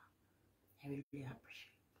Pujinuka. I really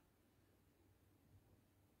appreciate.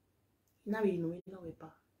 Now you know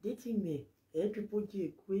about dating me. Triple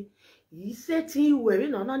J. He said to you, we're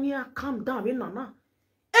in on calm down. In Nana.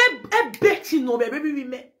 Bet you know, baby,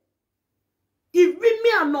 me. If we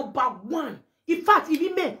me are number one. In fact, if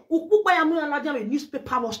we me, who buy a million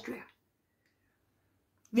newspaper Austria.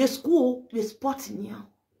 The school, the sports in here.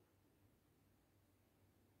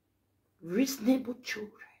 Reasonable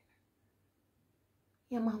children.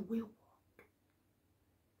 Yeah, my will work.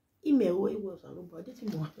 Email way was a little bit.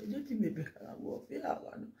 Didn't maybe I will feel like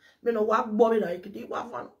one. Men no walk boy like it.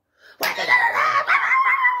 What fun?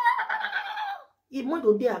 It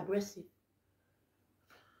might be aggressive.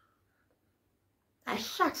 I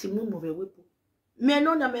shot him of a whip. Me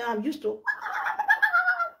know that I'm used to.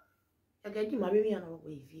 I get my baby and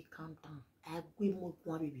away. If you calm down, I will more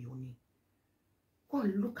one baby on it. Go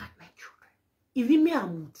and look at my children. If you me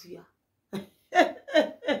am mutia.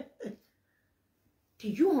 Do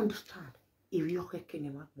you understand? If you okay, can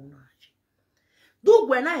you make monarchy? Do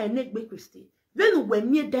when I neck be Christy. Then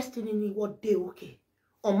when me destiny what day okay.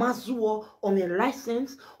 Or mazuo, or me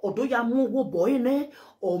license, or do ya mo boy ne,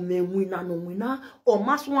 or me wina no wina, or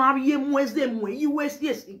maswari ye mweze mwe, you waste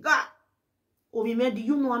yes, cigar. Or we made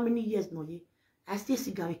you know how many years no ye? I still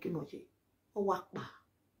cigar no ye. Or wakba.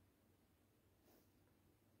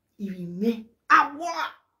 If we me,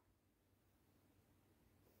 awa.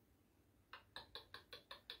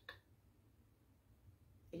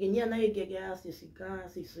 Again, ya na ye gega, se cigar,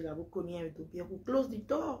 who come here to be who close the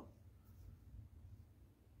door.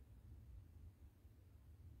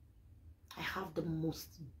 I have the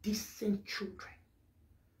most decent children.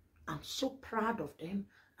 I'm so proud of them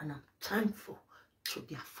and I'm thankful to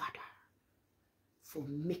their father for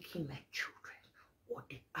making my children what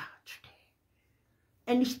they are today.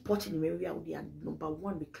 Any sport in the area they are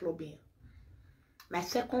 #1 the club here. My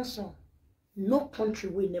second son, no country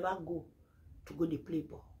will never go to go to play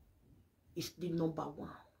ball. It's the #1.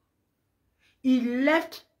 He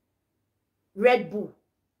left Red Bull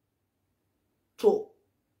to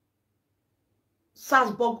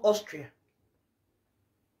Salzburg, Austria.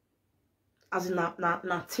 As in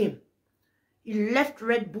na team. He left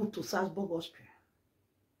Red Bull to Salzburg, Austria.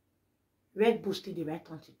 Red Bull still the right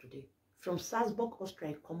until today. From Salzburg, Austria,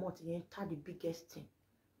 he come out, he entered the biggest team.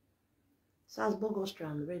 Salzburg, Austria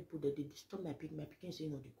and Red Bull, they disturb my picking say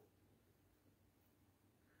no they go.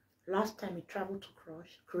 Last time he traveled to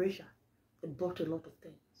Croatia, they bought a lot of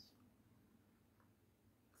things.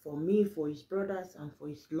 For me, for his brothers, and for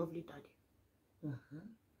his lovely daddy.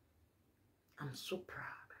 I'm so proud.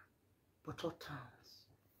 But all thanks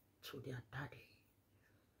to their daddy.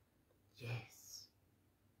 Yes.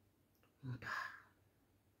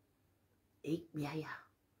 Ik biaya.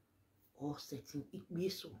 Or setting ik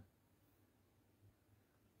biso.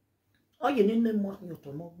 Oh, you need no more your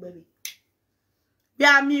tomorrow, baby.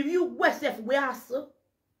 There me you wesef we aso.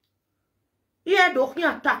 Here do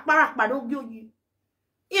here tak parak don't give you.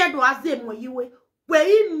 Here do azem we you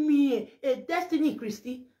we me a destiny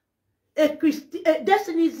Christy. A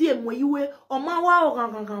destiny zie mwe yiwe o ma wa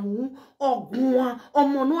ogangangamu ogunwa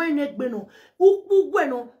omo no enegbe no ugwe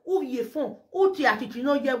no uye fon o ti Atiti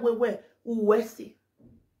no ye wewe uwese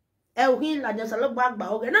e ohin la je salogba agba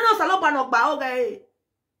oge no salogba no gba oge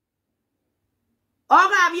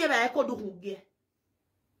oga bi e ba ko duhun ge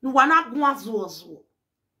nu wa na gun azuozo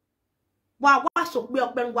wa so pe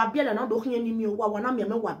ope ngwa biele na do hin ni mi o wa na mi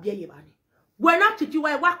me wa bie ye ba ni we na Atiti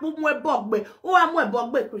wa po mu e bogbe o wa mu e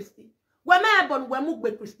bogbe Christy. We may born we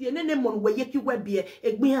mugbe Christian, and then we yet you will be a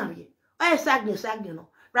beer. I sagni no.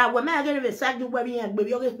 Right, we may get a sagni where we and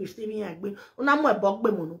baby Christian and be on a more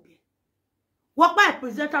bogbe monopi. What by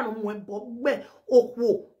presenter on one bogbe or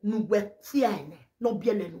quo, no wet siane, no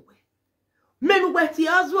bien anyway. Men wet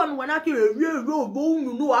tears one when I can a real road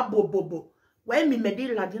bone, no abobo. When me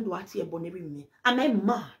medil la didn't watch a bonnery me, and I'm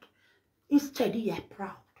mad. Instead, ye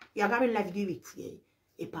proud. You got me like give it ye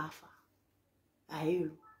a pafa. I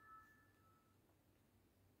hear.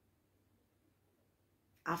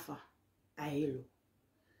 Afa, ahelo.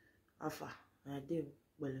 Afa, I do.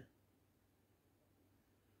 Well.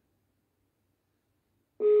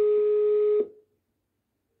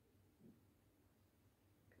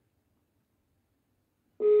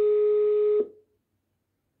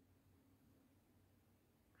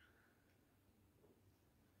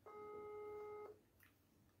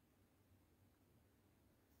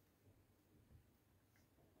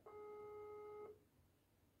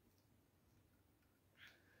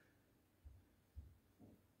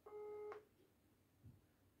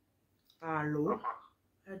 Hello.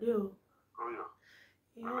 I do. Oh, yeah.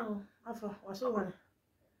 Yeah, Afa, what's over? No,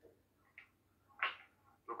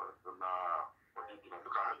 but what do you think?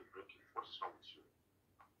 Look at how you're breaking. What is wrong with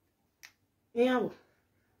you? Yeah.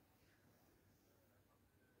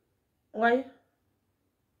 Why?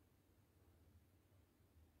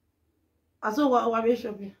 I saw what we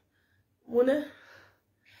shopping. Mune?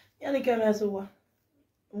 Yani kama I saw.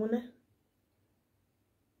 Mune?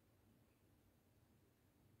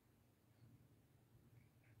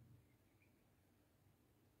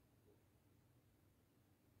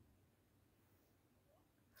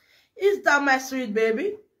 Is that my sweet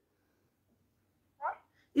baby? What?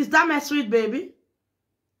 Is that my sweet baby?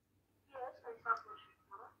 Yes,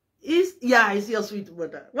 exactly. Yeah, it's your sweet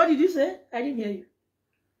mother. What did you say? I didn't hear you.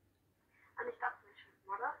 And is that my sweet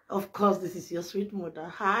mother? Of course, this is your sweet mother.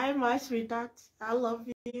 Hi, my sweetheart. I love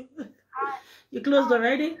you. Hi. You closed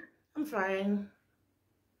already? I'm fine.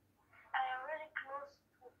 I already closed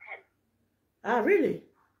to 10. Ah, really?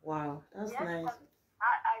 Wow, that's Yes, nice. but I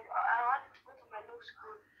want to go to my new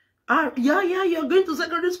school. Ah, yeah, you're going to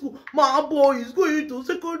secondary school. My boy is going to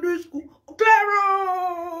secondary school. Clara!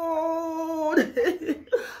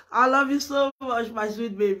 I love you so much, my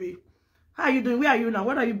sweet baby. How are you doing? Where are you now?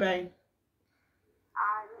 What are you buying?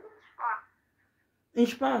 I'm in Spa. In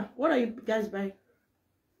Spa. What are you guys buying?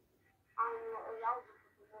 I'm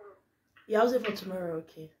Yeah, for tomorrow,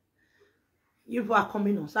 okay. You people are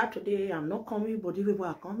coming on Saturday. I'm not coming, but you people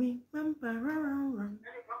are coming. I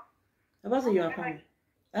was saying you are coming.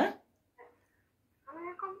 Eh?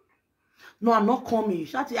 No, I'm not coming.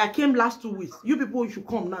 Shati, I came last 2 weeks. You people should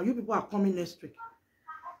come now. You people are coming next week.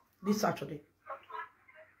 This Saturday.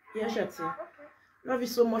 Yeah, Shati. Love you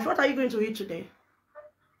so much. What are you going to eat today? Today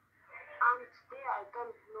I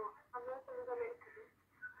don't know. I'm not even going to eat today.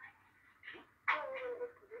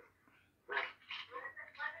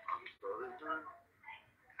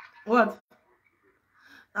 What?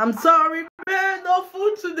 I'm sorry, man. No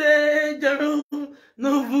food today, Jerome.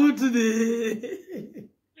 No food today.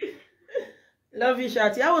 Love you,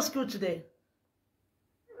 Shati. How was school today?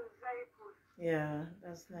 Very good. Yeah,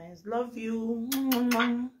 that's nice. Love you.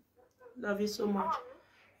 Love you so much.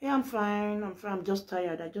 Yeah, I'm fine. I'm just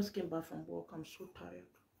tired. I just came back from work. I'm so tired.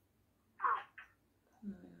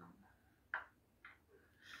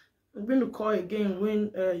 I'm going to call again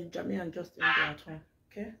when Jamie and Justin are at home.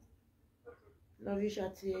 Okay? Love you,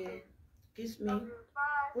 Shati. Kiss me.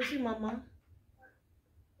 Pussy, mama.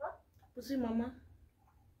 Pussy, mama.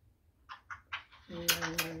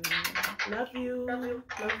 Love you. Love you.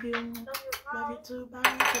 Love you too. Bye,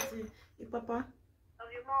 Shati. Hey, Papa.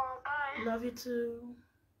 Love you more. Bye. Love you too.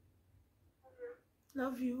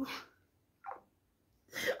 Love you.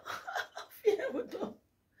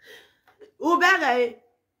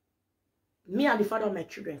 Me and the father of my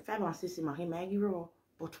children, 5 and 6 in my hero,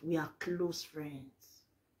 but we are close friends.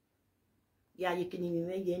 Yeah, you can even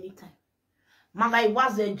make anytime. Man, I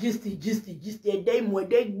was a gisty, a day more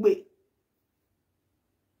day way.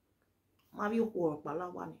 Mario work,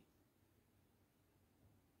 Balawani.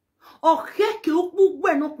 Okay, you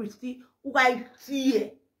were no Christy, who I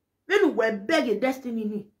see. Then we beg a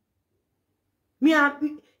destiny. Me,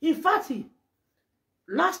 in fact,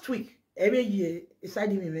 last week, every year,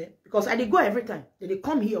 inside me, because I did go every time. They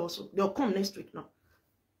come here also. They'll come next week now.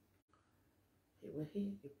 Thank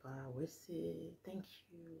you.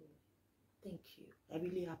 Thank you. I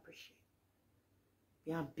really appreciate it.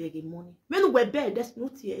 We are begging money. When we beg, that's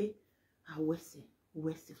not here. I will say,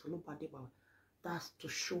 that's to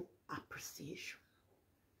show appreciation.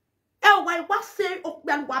 Why was say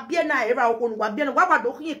Oakland Wabiana era on Wabiana? What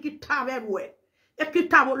do you keep time everywhere? A kid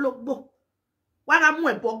tower look book. What I'm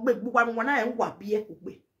going to book one I am Wabia.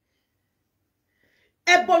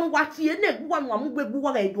 A bon what ye neck one with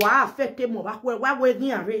what do I affect him over where we're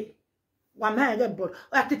near. One man get bored.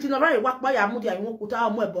 Atiti no right walk by a moody and won't put our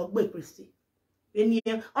more bog Christy. In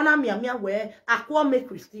here, on a mere where aqua me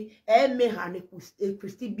Christy, and me honey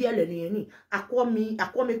Christy Bielani, aqua me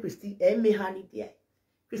Christy, and me honey dear.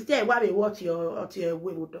 Christy, why what your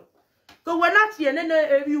widow? Go when not here, and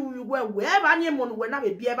then you were wherever any money when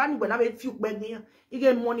I be ever when I few bed near, you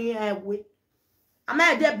get money away. I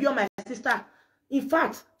may there be my sister. In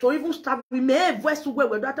fact, to even start, we may voice where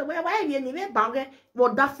we're that way. Why you never bang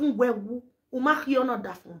what that from where who mark you not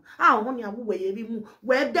that from? I want you where you move.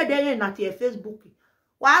 Where the day not your Facebook.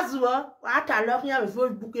 Was what I love you have a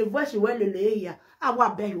Facebook, a voice well lay here. I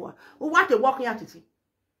want bear you are. What a walking attitude.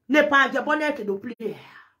 Nepa Jabonet to play.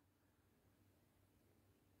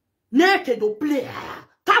 Naked to play.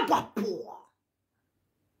 Tabapo.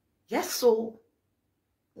 Yes, so.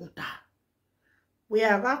 We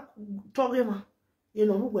are talking. You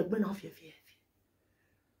know who would burn off your fear.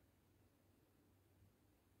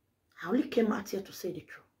 I only came out here to say the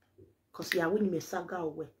truth. Because you are winning me saga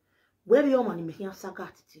away. Where your money making a saga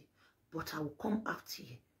attitude. But I will come out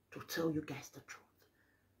here to tell you guys the truth.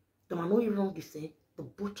 The man know you wrong, he said, the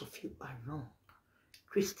both of you are wrong.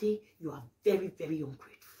 Christy, you are very, very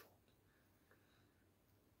ungrateful.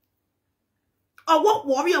 Oh, what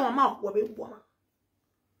warrior mama worry woman?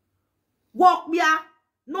 Walk me out.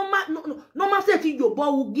 No ma say ti yo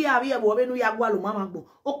bo ugi ari e wo be no yagwa lo mama gbo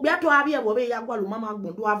o pe to ari e wo be yagwa lo mama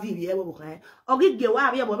gbo do aviri e wo kan o gige wa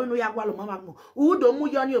ari e wo be no yagwa lo mama gbo u do mu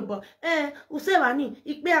yo ni obo u se wa ni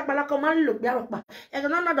ipe agbala kan ma lo pe aropa e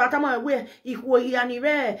no do ta ma we iku ya ni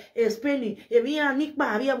re e Spain e bi an nipa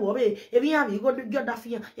ari e wo be e bi an bi go da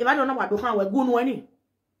fi e ba no wa do kan we gunu ani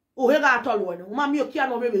o he ga to lo ni o ma mi o ki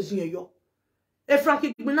ano be bezin yo e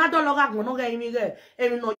Frankie Gbinado lo ga gbon no ga imi ge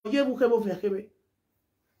emi no ye bu ke bo fe kebe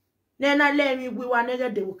ne na le mi gwi wa ne ge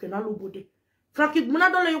de bu ke na lo bode Frankie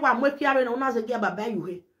Gbinado lo yi wa mo ki abe na una ze ge baba yu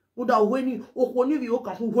he uda ohweni okoni bi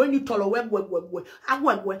oka ohweni tolo wegwe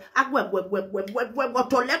agwegwe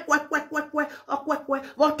tole kwekwe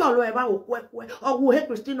tolo eba okwekwe ogu he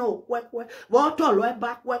Christina okwekwe tolo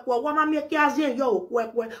eba kwekwe wa ma mi ki azie yo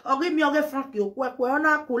okwekwe ogi mi oge Frank okwekwe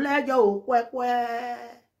ona kule yo okwekwe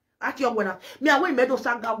ati ogwena mi awe medo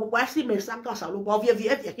sanga gbogbo asi me sanga salo bo vie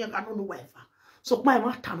ki kan no wefa so pa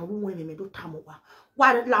ma tanu wu me medo tamu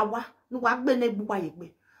wa la wa nu wa gbe ne gbu wa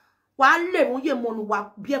yegbe wa le mo ye mo nu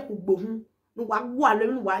wa bie ku gbohun nu wa gwa le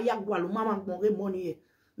nu wa ya gwa lo mama gbon re mo ni e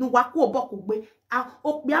nu wa ku obo ku gbe a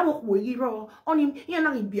o pe awo ku yi ro oni ye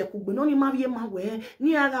na ri bie ku gbe no ni ma vie ma we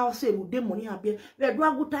ni ara o se mu de mo ni abie le do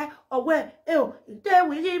aguta owe e o te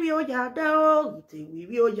wi ri bi o ja de o te wi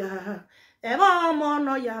bi o ja e mo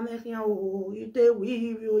no ya me kian o te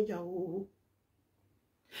wi bi o ja o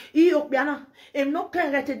i o pe ana e no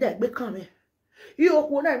kan rete de gbe kan me yo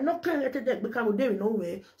ko na no kan rete de gbe kan o de no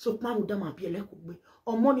we so pa mo da ma bi ele ko gbe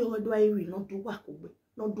omo ni odo iri no do wa ko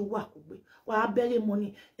gbe wa abere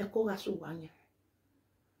money e ko ga so wa yen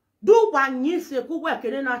do wa yin se ko wa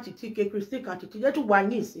kene na Atiti ke Christy ka Atiti je tu wa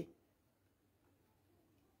yin se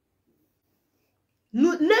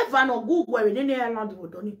never no go we ni island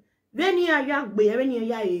wo ni veni ya gbe veni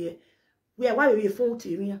ya ye we wa we fun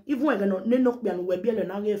ti ri even we no ne no pia no we bi ele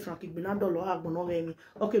na ge Frank Gbinado lo agbon no re mi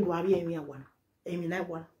okay do ari emi awan emi na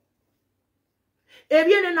awan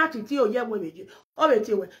ebiene na Atiti o ye webeje o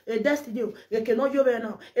beti we e destiny o e ke no yo be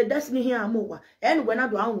na e destiny here amowa en we na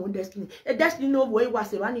do awon destiny e destiny no we wa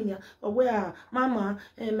se wa ni ni o we mama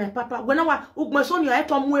my papa we na wa ugbe so ni e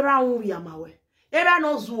to mu era awon wi amawe era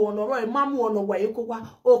no zu ono ro e mamu ono wa ekwa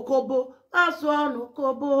okobo aso no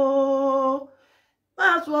kobo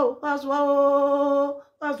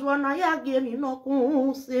aso na ya ge mi no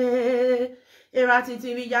kun se era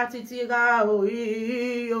Atiti bi ya Atiti ga o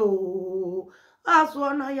yo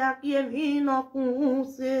aso na ya ki mi no kun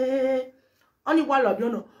se oni wa lo bi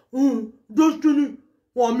ona destiny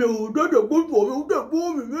wa me o de gbo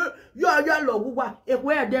mi ya lo wa e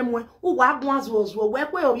ko e dem we o wa gun aso we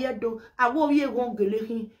pe o ye do awo ye gon gele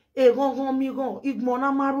hin e gon mi gon igbon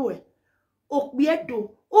na maro e o pe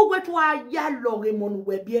edo o we to a ya lo re monu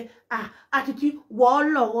we bi Atiti wo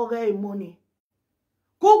lo re moni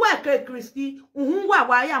ko wa ke Christy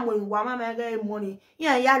wa ya mo wa ma me ge money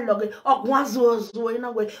ya loge ogun azozo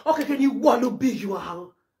ina we o keke ni wo lo bi you are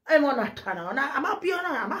e mo na tana na ama pi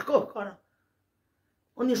ona ama ko kona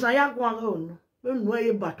oni sa ya gwa ga onu be nu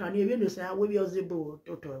e bata ni e ni sa we bi ozebo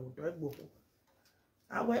to egbo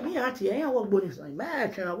awe mi ati e ya wo gbo ni sa ma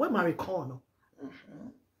tena we marry kono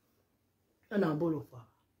na bolo fa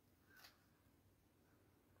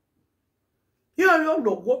yo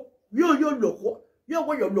logo yo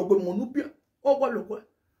wo yo logo monu bi o wo logo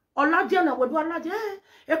olaje na wo do olaje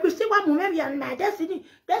e Christy wa mu me bi na destiny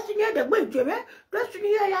de gbe jere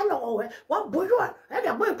destiny ya lo we wa bojo e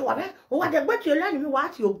de gbe to wa o wa de gbe ti lani mi wa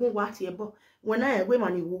ti ogun wa ti ebo when na egbe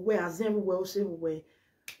mani wo we azen we o se we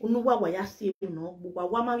onu wa ya si no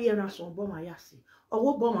gbogbo wa ma ri ran so bo ma ya si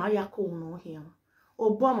owo bo ma ya ko no here o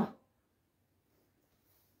bo ma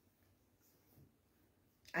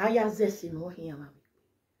aya zesi no here ma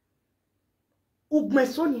ugme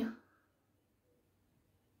sonia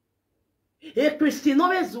e Christy no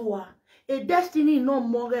bezua e destiny no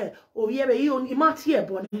more o yebe yi on imati e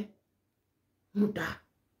bone muda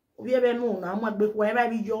o yebe no na mo agbe ko e ba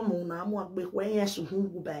bi yo no na mo agbe ko yen su hu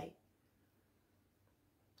gu bai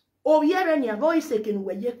o yebe ni abo iseke no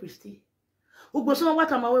we Christy ugbo so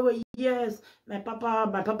what am we yes my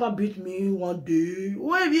papa beat me one day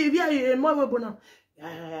we bi mo we bona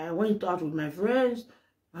I went out with my friends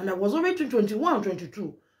and I was already 21,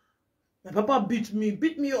 22. My papa beat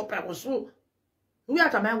me up. I was so. We are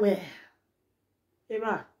to my way.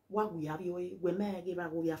 Eva, what we have you? We may give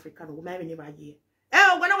out the African, we may never hear.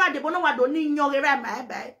 Oh, when I want to need your my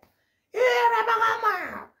bed.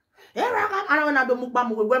 I don't know the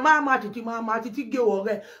mukbam where my Atiti go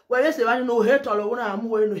away. Well, yes, I know hate all when I'm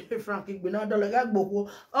wearing Frankie Gbinado like book.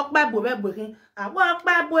 Up by Bobby, I walk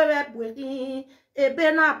by Bobby, a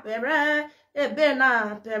bena pere.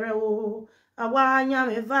 Ebena tereo awanya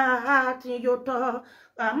me va ti yoto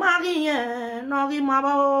amarie no ri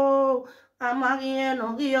mabo amarie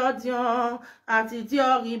no ri odion Atiti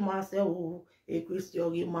ori mase o e Christy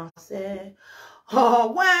ori mase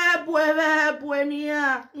oh we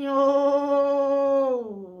buenia yo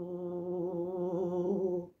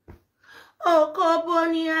o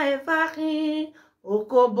kobonia e faki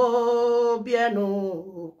okobo bieno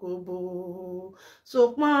okobo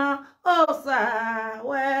sokma osa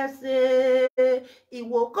wese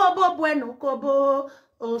iwo kobo bueno kobo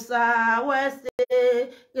osa wese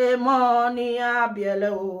emoni abiele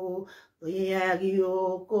o yari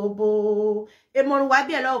okobo emoni wa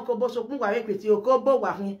biele okobo sokun wa we kweti okobo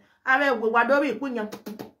wa hin are we wa dori ikunya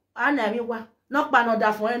ana mi wa no pa no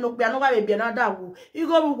da fun enu pe anu wa be bi na da wo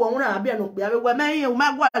igo bu wo na abi enu pe we me yin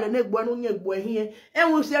ma gwa le na egbo enu yin egbo hin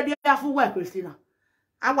enwu se di afu wa Christina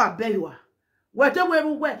awa bewa we te we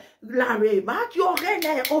bu we lare ba ti o re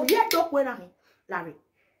na o ye do pe na lare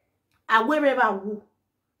awe re ba wu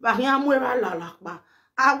ba hin amu ra la la pa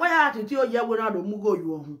awe ati ti o ye we na do mu go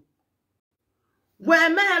yu ohun we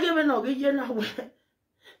me re me no ge ye na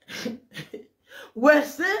we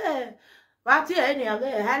se ba ti e ni age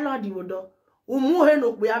ha lo di wodo umu he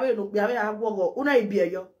no pe abe agwogo una ibi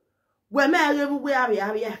eyo we me re bu we abe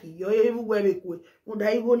yo e bu we be ku mo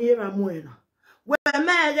da iwo ni era mu e na we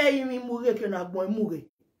me re imi mu re ke na gbon mu re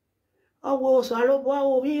owo so alo bo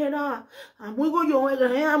o bi na amu go yo we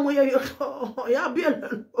re amu yo ya bi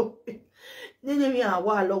ni mi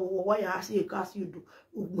awa lo wo wa ya si ka si do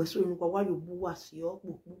ugbe so ni ko wa yo bu wa si o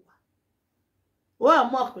popo wa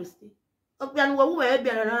mo Christi opian wo we bi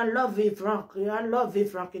na love Frank I love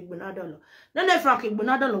Frank Igbonadolo nene Frank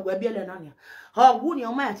Igbonadolo we bi le na nya ho wu ni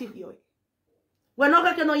o ma ti yo we no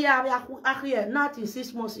ke no ya akhiye not in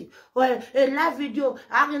 6 months o e live video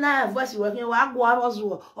arina voice we kin wa gbo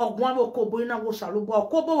arozu ogun okobo ina wo salubo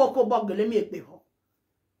okobo gele mi epe ho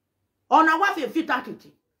ona wa fi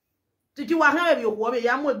fitatiti titi wa han e bi okwo be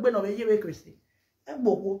ya mo egbe no be yewe Christi e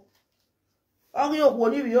gbogbo ori okwo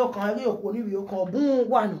ni bi okan ri okwo ni bi okan bun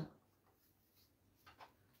wa no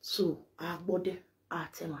so agbode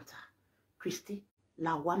atemata Christi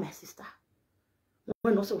la wa my sister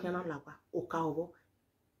when no so kana la wa o ka obo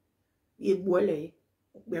ye gboele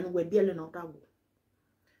pe anu we biele na dawo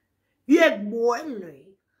ye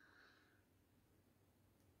gboele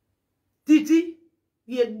titi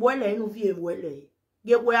ye gboele inu fi ewele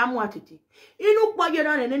ye gbo amu atiti inu poje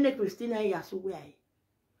na nene Christina ya so we ai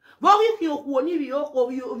Bori fi oku ni vi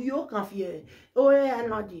o kan fi e o e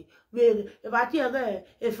anodi we e ba ti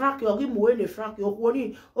e Frank ori mo e le Frank oku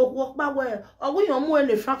ni oku pa we owu yan mo e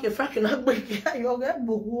le Frank na gbe ki ayo ge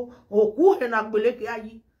gbogbo oku e na gbele ki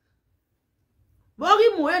ayi Bori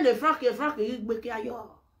mo e le Frank ri gbe ki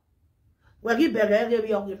ayo we ri bere re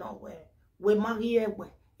bi ori na we mari e we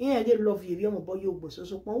yin re love ye bi mo bo yo gbo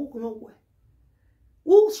so pon u kun we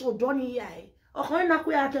u so doni ya e ọkàn na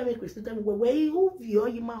ko ya tell Christi tell me we who view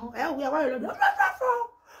you ma ho e we wa lo do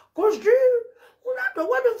Christi una to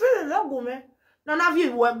what the feel logo me na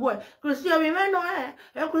view we go Christi o me no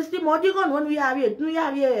e Christi mo di go no ya bi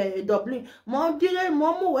Dublin mo dire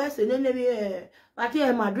mo mu we se ne bi ati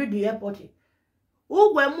e Madrid airport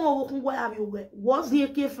u gwe mo wo kun gwa ya bi we was here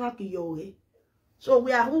ke Frank yo he so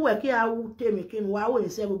we are who we ke a wu temi kin wa wo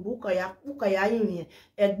se bu ka ya yin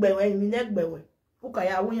egbe we mi negbe we bu ka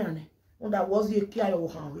ya wu yan ne Onda was ye kia yo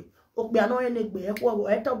hanwe. Okbe ano ene gbe e ko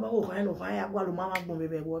e to ba o han no han ya gwa lo mama gbon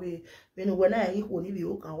bebe wo be benu we na yi ko ni bi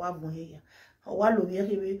o kan wa bun he ya. O wa lo ye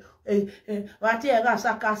ke wa ti e ga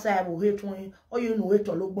saka sa e bo he tun o ye nu we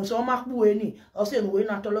to lo gbon so ma pu e ni o se nu we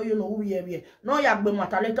na to lo ye no wu ye bi no ya gbe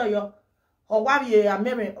mata le to yo. O wa bi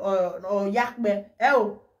amere o ya gbe e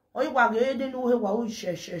o yi wa ge de nu he wa o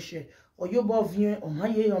she Oyo bo vien o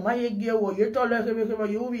maye ge wo ye to le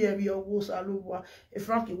ke yo wi e bi owo saluwa e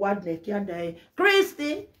Frank wadne ki ada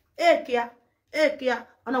Christi ekia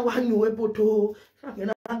ana wa nyu e boto Frank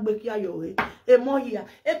na gbe ki ayo e mo ya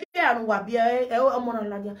e ki anu wa bi e o mo na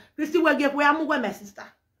laja Christi we ge ko ya mu we my sister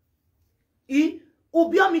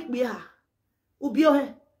obi o mi pe ha obi o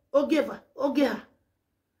he o ge ha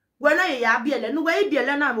we na ya bi ele nu we bi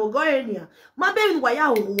ele na mo go e ni ma be nwa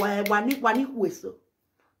ya o wa ni kweso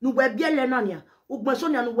nu we biele na nia ugbon so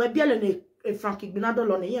nia nu we biele ne Frank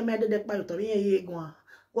Igbonadolo ne yen me de pa yo to yen ye egun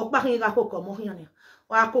wo pa kin ga koko mo yan nia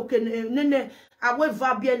wa koke nene awe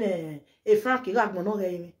va biele Frank ga gbon no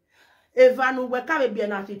re mi e va nu we ka be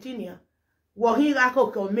biele Atiti nia wo hin ga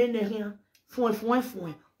koko me ne yan fun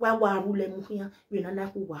wa ru le mu yan we na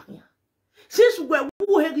ku wa yan since we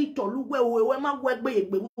wu he ri to lu we ma gwe gbe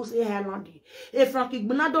egbe wo se Highland Frank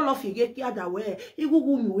Igbonadolo fi ge ki ada we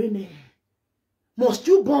igugu mi we ne Must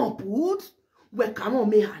you born put? We cannot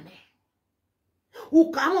me hane.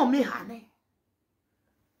 Who cannot me hane?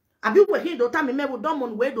 Abi we hin do ta me wo do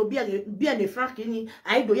mon we do bi e Frank ni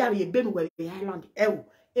ai do ya ye be no we Highland e wo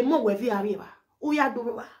e mo we vi ari ba o ya do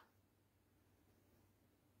ba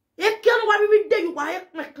E can what we day you why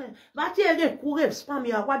but here cool spam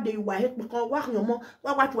ya what day you why because what your mom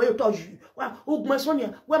what way you touch you. What my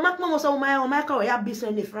sonia where my mom was on my car ya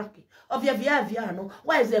business in Frankie. Of your via no.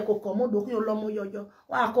 Why is there cocomo do you lomo yo?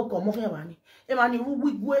 Why cocomo wani? Emani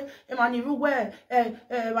wigwe, emani ruwe,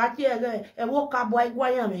 what here a walk up boy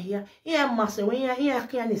guayam here. Here massa when you're here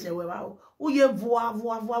can say well. Uye voa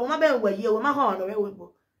my bed where you my horn away with.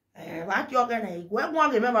 What you're gonna where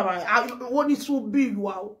one remember what is so big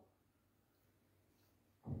wow.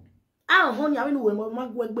 Ah, honey, I know my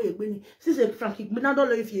work by a Sister Frankie, but not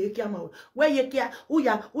all if you came out. Where you care,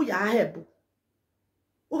 uya, hebu.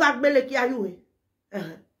 Uga belekia you.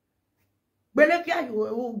 Belekia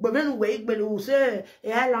you, Bavenu wake, but who say a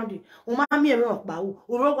highlandy. Umami rock bow,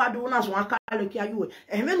 Uroga do not want Kalekia you.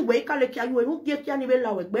 And then wake Kalekia you, who get any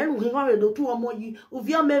bella with Ben, who hung do 2 or more ye, who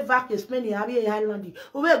via me vac many Abby Highlandy,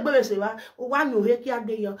 who will go say, one you hate your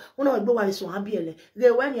day, one of the boys so happy.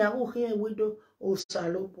 They went ya who here widow, O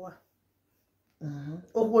Salopoa.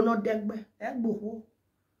 O will not deck me, Egbo,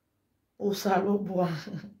 O Salopoa.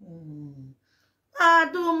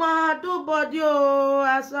 Do body, oh,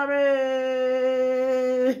 I sorry.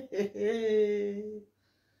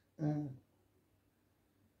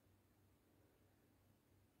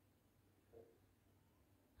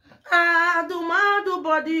 Do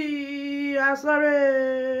body, I sorry.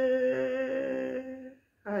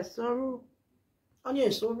 I sorrow.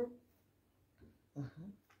 Only sorrow.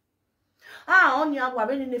 Only I was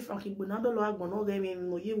very Frankie, but not the Lord, but no game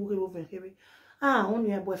in you will over here.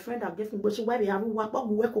 Only a boyfriend are getting but where they have what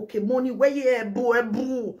work okay money where ye boy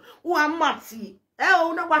boo. Who am Matty?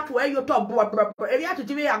 Oh, no, what way you talk, boy, if you have to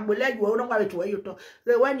TV, I will let you know what way you talk.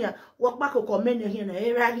 The when you walk back or comment here, and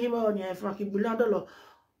I give on your Frankie Bulando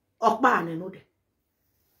or ban and no.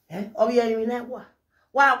 Oh, yeah, you know what?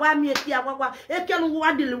 Why me here? What? It can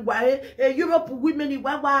what deal why Europe women,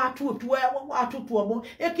 what to a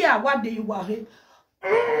it can't what do you are here?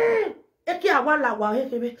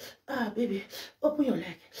 Baby, open your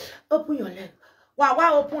leg. Open your leg.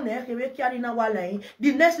 Why open it? Carry now while lying.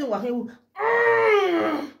 The next thing was him.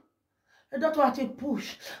 The doctor had to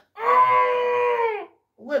push.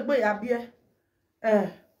 Wait, I be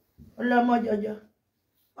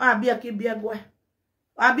I be a kid,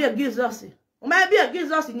 I be a gizzard. Maybe a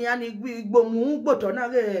gizzard in Yanni Bomu, but on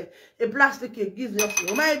a plastic gizzard.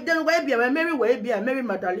 Then way be a merry way be a merry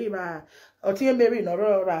Madalima. Or Tia Mary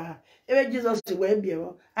Norora. Even Jesus to way be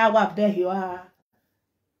I was there you are.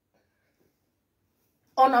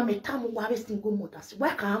 On a metam wasting good motors.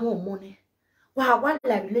 Where can I money? Why one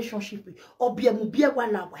like relationship or be a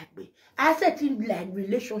one like way. I said in like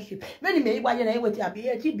relationship. Many may why you with a be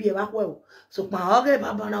a well. So my other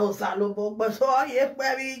Babana was salobo, but so yes,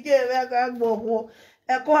 baby, gave a go.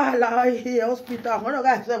 A koala here, hospital, one of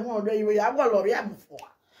us, one day we have got Loria before.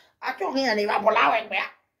 I told him and allowing me.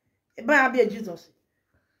 It might be a Jesus.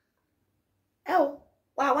 Oh,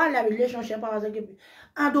 why one like relationship I was a given.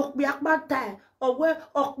 I don't be a bad time or where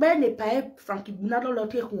or many pipe Frankie Bunado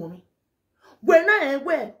take home. When I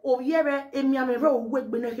wear, or yere, a miame row,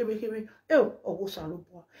 wet benefit, oh, or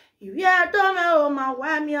salopo. If you are done, oh, my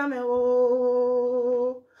wamiame,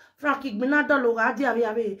 oh, Frankie Benadolo,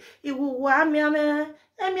 Adiabe, it will wamiame,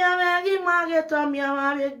 and miame, market on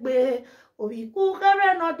miame, be, or we cook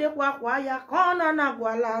her not the quaquaya, corner,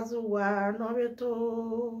 nagualazua,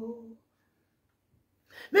 noreto.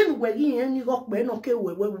 Men were in you got ben okay,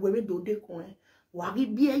 where we do the coin. Wagi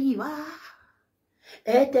be a yiva.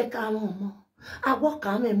 Ete come. I walk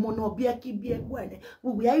on a mono be a key be a gwen.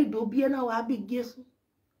 We are do be an hour big guess.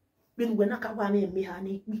 When I come in me,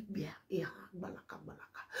 honey, be a balaka.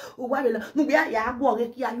 Why, Nubia, ya walk a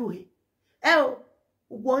kia you. Oh,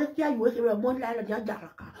 walk kia you with a one line of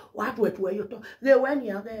Yadaraka. What where you talk? They went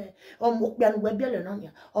here there. Or Mokbian Webellan on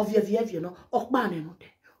you, of your Vievino, or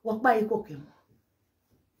Bananote. Walk by a cooking.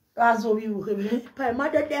 As of you, my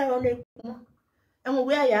mother there on it. And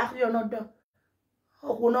where you are not done.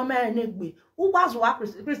 Oh, no man, Nigby. Who was what,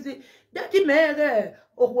 Christy? That he made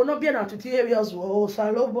oh, no be an Atiti as well.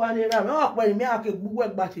 Salobo and oh, when me I could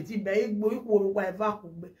work but it's big, boy, why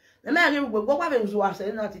vacuum. The man will go over to us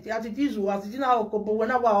and Atiti was now cobo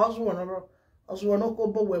when I was one of us one of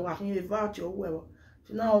cobo where walking a virtue well.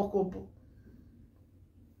 To now cobo.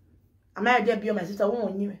 I might debut my sister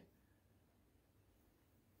won't you.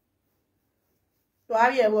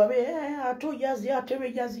 I 2 years, yeah, 3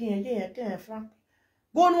 years here, Frank.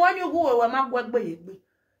 Go on when you go where my work by it.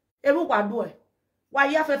 Everyone do it. Wa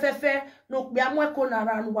ya fe no be amwe ko na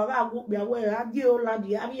ra no wa ga go be awe abi o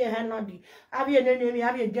ladi abi e hen ladi abi e nene mi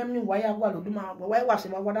abi e gemni wa ya gwa lo duma wa wa se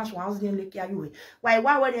ma wa da so house ni le ki ayu we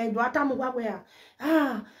wa we ni do atamu gwa we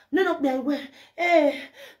ah no be we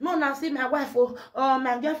no na see my wife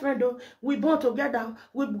my girlfriend we born together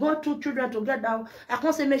we got 2 children together I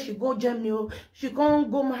can't say me she go Germany she can't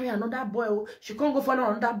go marry another boy she can't go follow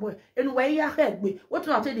another boy anyway ya head me what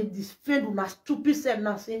you say they defend una stupid self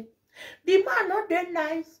now say the man not that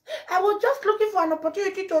nice. I was just looking for an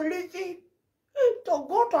opportunity to listen, to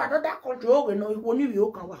go to another country. Oh, you know,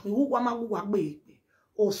 you can work. Who want to work?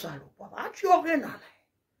 Oh, salo, what you again?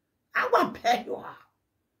 I want pay you.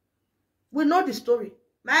 We know the story.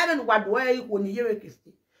 My even what way when you hear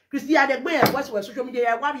Christy. Christy had a way what's where social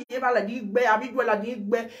media. What you ever like the bear, big well like the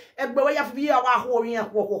bear, and boy, you have to be our whole year.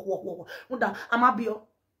 Walk. I'm a bio.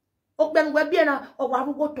 Okben we bien na o wa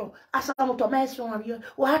rugoto asamu to meso abiyo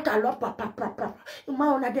o hata lo papa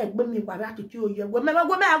ma ona de gbe mi wa Atiti oye we me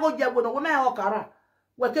ago je we no we me okara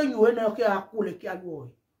we ke yu na ke akule ki ayo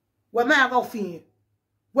we me ago fin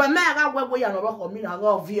we me aga we ya no ro ko mi na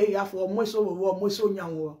go vie ya fo mo so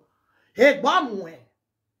nyanwo e gba mu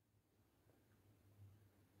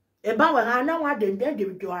e ba we na wa de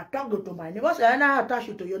do atago to my ne bo se na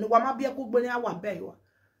attach to yo ni wa ma bia ku gbe ni awa be yo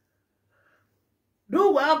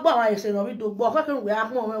do we agba wa ese no bi do gbo ka we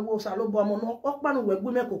akun we wo sa lo bo mo no opa no we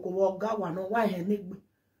gbe me koko wo ga wa no wa he ni gbe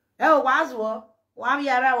e o wa zo wa bi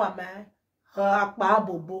ara wa ma apa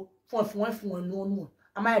bobo fun nu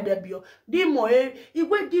ama e de bio di mo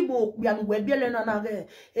igwe di mo bia no we bi le na ge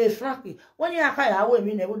e frank won ya ka ya we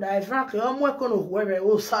mi ne bu da e frank o mo e ko no we re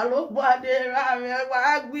o sa lo bo ade ra mi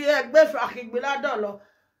wa gbe egbe frank gbe la do lo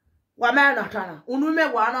wa ma na tana unu me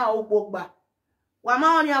wa na o po gba wa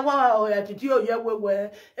ma oni awa Atiti oye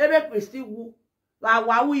wewe ebe Christy wu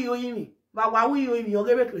wa wi oyimi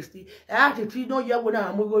ogebe Christy Atiti no ye wo na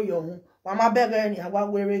amugo yo hu wa ma bege ni awa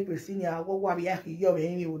were Christy ni awo wa bi ahi yo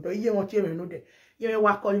be mi odo iye won ti me no de ye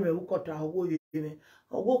wa ko ni me wu kota owo ye me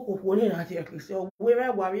owo ko fo ni na ti Christy owo we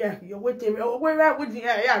wa bi ahi yo we te me owo we wo ti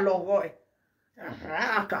ya lo go e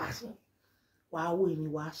akasi wa wi ni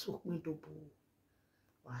wa so pin to bo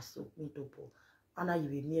ana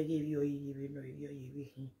yibe mi ege bi oyibe no yibe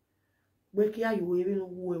hin gbe ki ayo ebe no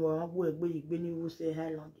wo wa wo egbe igbe ni wo se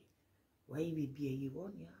Highland wa yibe bi eye wo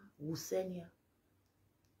ni wo se ni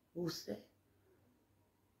wo se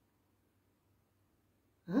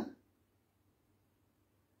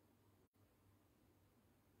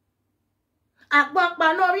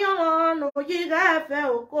agbopa no ri omo no yi ga fe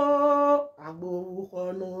oko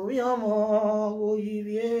agbo no ri omo o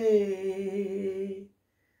yibe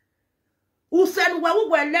usen we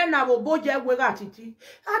lena bo boje we Atiti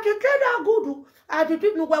na gudu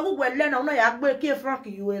Atiti no we lena no ya gbe ke frank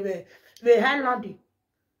you ebe we Highland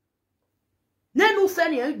nenu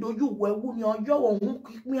sen ye doju we wu ni ojo wo hu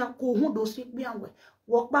pin ko hu do si pin awe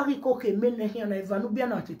wo pari ko ke mene hin na evanu bia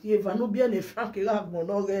na Atiti evanu bia na frank la gbon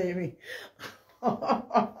no ge mi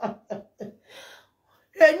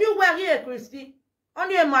enu we here Christy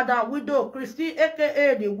only a madam widow Christy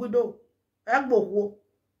aka the widow egbowo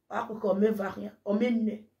akụkọ mevaria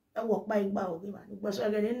omenne ewo pa igba oge ba gbo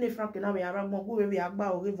so ge ni frank na be ara gbon ku be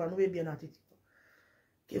agba oge vanu be bi na Atiti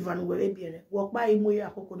ke vanu we bi ne wo pa imo ya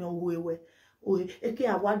akụkọ ni owo ewe o eke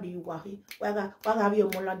awadi wari waga bi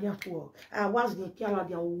omo la dia to awas ni ki ala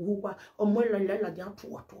dia owo pa omo la dia to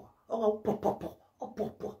o popopo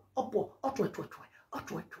opo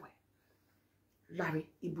Larry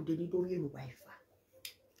ibude ni dori enu wa ifa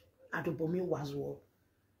adobomi wazo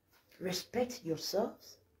respect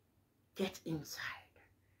yourselves. Get inside.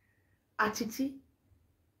 Atiti.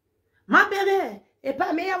 Ma bere. E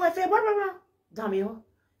pa me ya we fe baba. Dami o.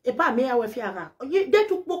 E pa me ya we fe ara. Ye de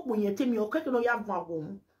tu popo yen temi o keke no ya gwa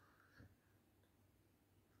go.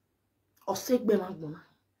 O segbe ma gbona.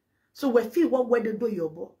 So we fi what we do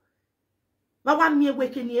yobo. Ba wa mi we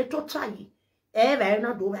ke ni e to tai. E ba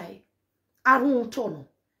na do bai. Arun to no.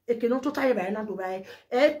 E ke no to tai ba na do bai.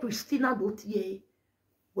 E Christina do tie.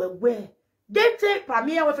 We dete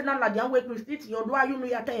pamia we fena la dia we Christy yo do ayu no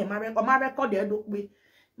ya tan ma record e do pe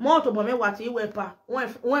mo to bo me wati we pa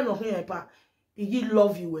when no hin e pa he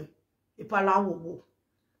love you we e pa la wo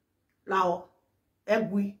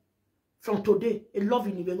egui from today e love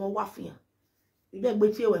you ni be no wa fian e de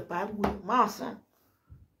gbe ti e we pa egui ma san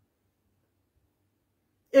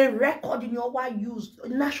a record in your wa used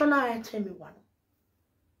national anthem one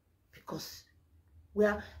because we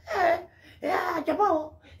are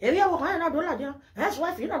jabo area wo kan na do la dia that's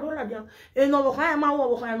why fi na do la dia e no wo kan ma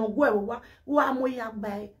wo kan no go e wa mo ya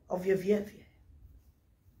gba of your vie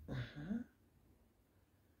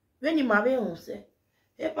when you marry on say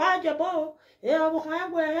e pa je bo e o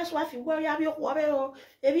kan gwe e so afi gwe ya bi ko be o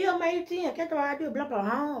e bi o mai tin e ke to a do bla bla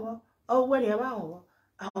ha o we le ba o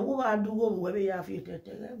awu ba du go we be ya fi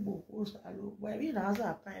tete bo ko sa lo we bi na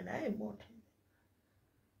sa pa na e bo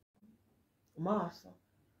massa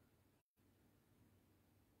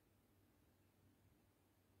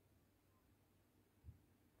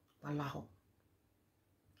Wallahu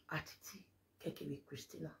Atiti kekele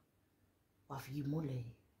Christina wa fi mole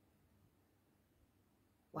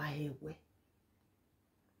wa hewe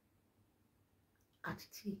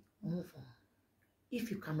Atiti move on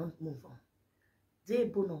if you cannot move on de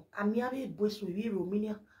bono amiabe boiso wi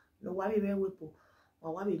Romania no wa be wepo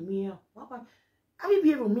wa be mia wa abi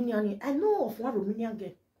be Romania ni I know of one Romanian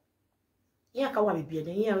girl iya ka wa be be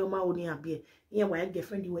den iya ma oni abie iya wa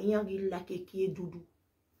girlfriend we iya gi like ki dudu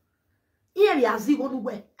iya ri azigo nu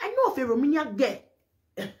we I know of a Romanian girl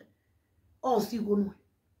oh zigo nu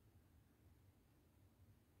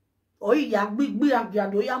o iya gbigbi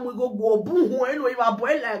abiado ya mu gogo obun hu eno iba bo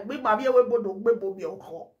ele gbe ma bi ewe bodo gbe bo bi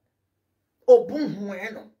oko obun hu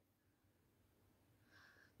eno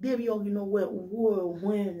baby you know where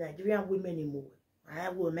when Nigerian women anymore I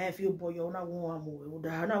will my feel boy you na won am we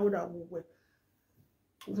da na we da we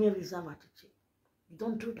we reserve attitude you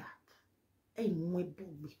don't do that hey mo bo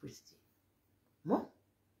bi Christy mo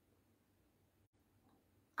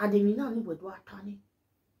ademi na ni we do atani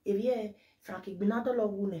e bi Frankie Binado lo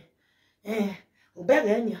wu ne o be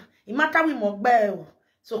re nya e matter we mo gbe o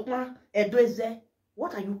so pon edo eze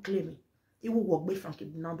what are you claiming iwu wo gbe Frankie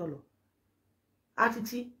Binado lo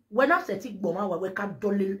Atiti when I set it boma we can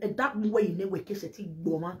dole that way in we ke set it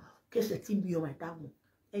boma ke set it bi o my that one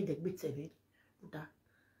e de gbe tebe da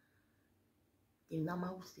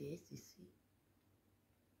inama o se sisi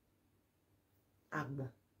agbon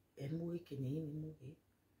e mu ke ni mu e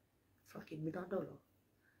Frankie Binado lo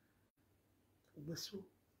gbeso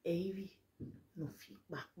Ivie no fi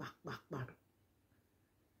pa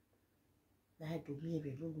na do mi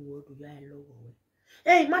e lo wo do ya e lo wo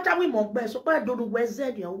hey matter we mo gbe so pa do we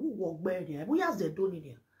ze ni owu wo gbe ni bu ya ze do ni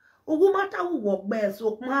ni owu matter we wo gbe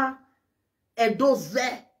so pa e do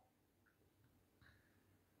ze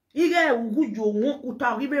ige owu jo won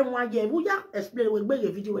kuta ri be won je bu ya explain we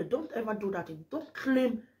gbe video don't ever do that don't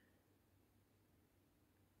claim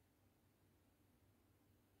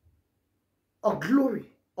a glory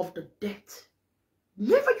of the dead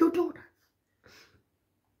never you do that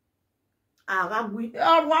Aragui,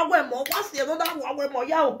 Aragwe mo, what's the other Aragwe mo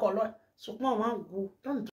ya o color? So no one go,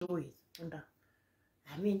 don't do it.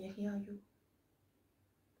 I mean, you hear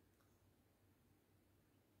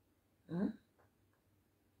you.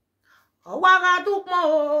 Owaga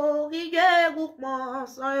dukmo, ige gukmo,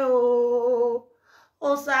 sayo.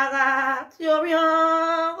 Osaga,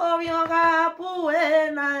 tiorion ga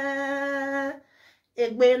puena.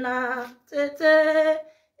 Egbena,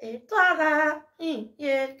 tete. Etara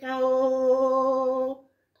ye kao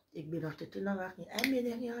egbera tete na ga I mean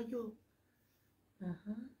ya yo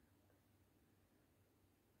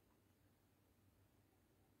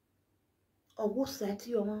owo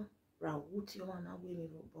seti o ma ra wuti o ma na gbe mi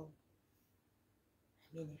bo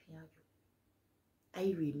I mean ya yo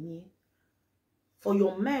I remi for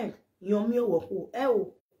your man your me wo ko e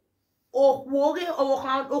o okwore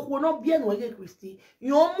owokan okwo no bien we Christy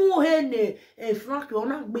yo mu he ne Frank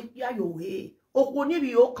ona gbe ya yo he okwo ni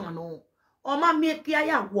bi o kan no o ma mi ki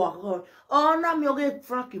ya gwa ona mi o ge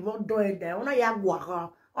Frank wo do e de ona ya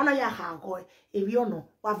gwa ona ya ha go e bi ono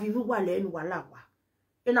wa vivu wa le nu wa la wa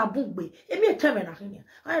e na bugbe e mi teme na kinya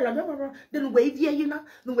ai la de nu we Ivie yi na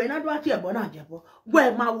nu we na do ati e bo na je bo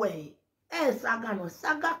we ma we saga no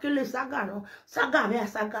saga kele saga no saga me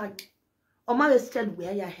saga o ma said we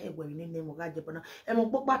ya he we ni name ga je bona e mo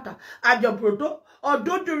popata ajo proto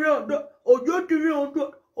odo diri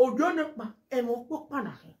ojo ne pa e mo popa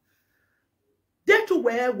na he they to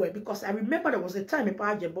where because I remember there was a time e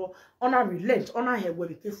pa ajebo on a relent on a he we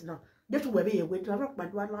because now they to where we to rock by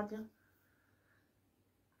do la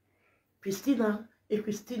Christina e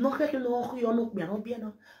Christina ke no yo no pe no bien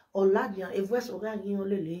no o la dia e voice o ga yin o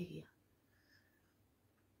lele here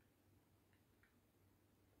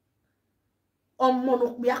ọmọ no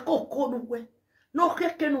pe akoko no we no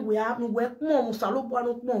keke no we mo mo salobo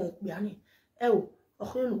no mo pe ani e o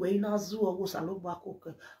okhre no we na zu o salobo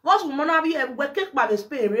akoko was mo na bi e we ke pa le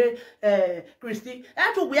spere Christy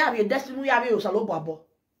e to we have a destiny ya bi o salobo abo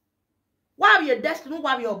wa bi a destiny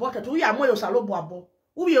wa bi o bo to ya mo o salobo abo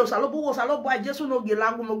u bi o salobo a Jesu no ge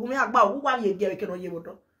langu mo gumi agba o wa ye ge ke no ye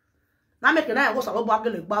bodo na me ke na o salobo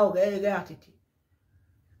agele gba o ge Atiti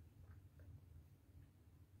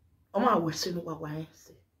Oma wese no wa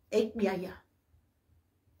se ekpia ya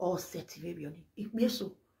all set baby on it.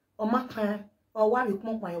 Ikbeso o makan o wari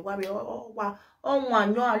pon pan wari o wa o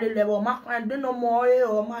wan yan ale level makan de no mo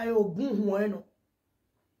o ma e ogun hu no.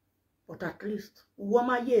 But at least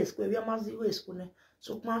woman yes we ma zero school ne.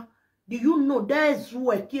 So do you know there is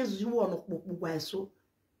work is you on okpokpo so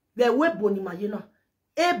the way boni majina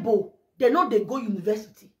ebo they know they go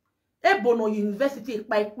university ebo no university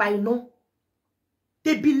by no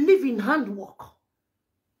they believe in handwork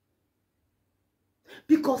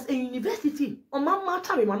because a university on my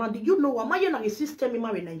matter man do you know what my na system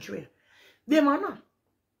in Nigeria the man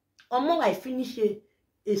on I finish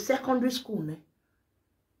a secondary school ne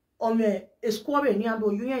on a school ni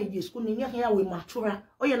ando you in school ni here we matura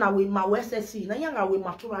o ye na we ma SSC na ya we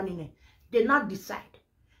matura ni they not decide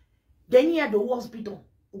then here the hospital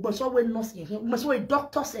but so we nurse here must we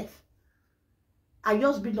doctor safe I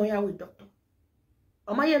just be lawyer with doctor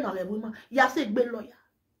o ma ye na le woman ya say be lawyer.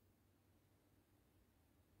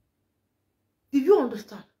 Do you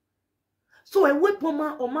understand? So a way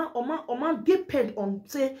oma depend on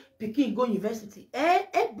say pikin go university.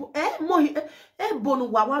 Bono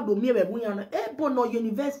wawa do mi bunyana. Bono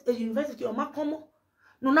university oma komo.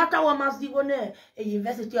 No nata wa mazigo ne a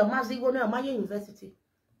university or mazigo ne my university.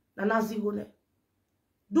 Na nazigo ne.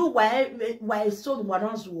 Do why so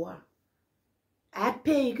wanazua. I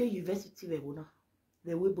pay university webuna.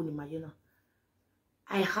 The way boni mayena.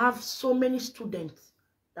 I have so many students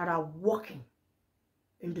that are working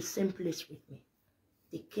in the same place with me.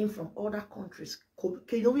 They came from other countries. Do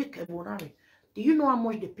you know how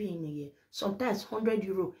much they pay in a year? Sometimes 100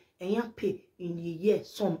 euro, and you pay in a year,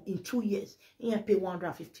 some in 2 years, and you pay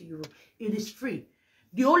 150 euro. It is free.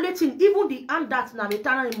 The only thing, even the hand that now,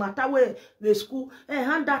 the matter where the school, and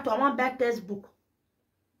hand that to one bad textbook.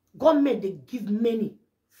 Government, they give money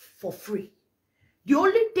for free. The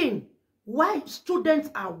only thing why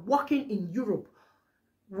students are working in Europe,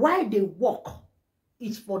 why they work,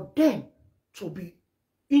 is for them to be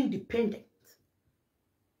independent.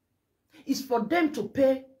 It's for them to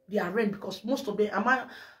pay their rent because most of them,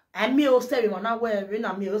 I may also say when I in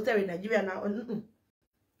Nigeria now,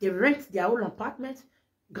 they rent their own apartment,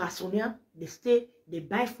 gasoline, they stay, they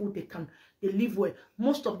buy food, they live well.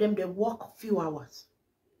 Most of them, they work a few hours.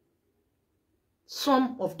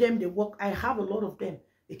 Some of them, they work, I have a lot of them.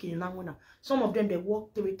 Some of them, they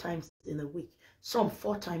work 3 times in a week. Some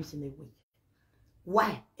 4 times in a week.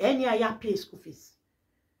 Why? Any higher pay school fees.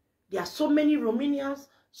 There are so many Romanians,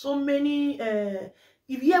 so many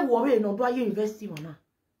if you worry no do you invest in now.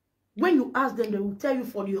 When you ask them, they will tell you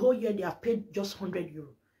for the whole year they have paid just 100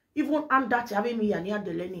 euro. Even under having me and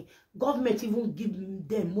the learning, government even give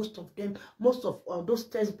them most of those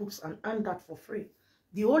textbooks and that for free.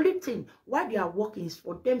 The only thing why they are working is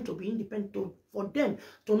for them to be independent, for them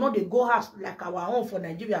to not they go house like our own for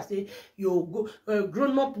Nigeria. Say you go a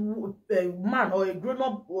grown-up man or a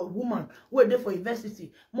grown-up woman who are there for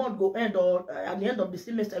university, month go end or at the end of the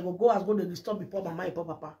semester go house go to disturb before mama and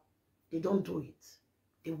papa. They don't do it.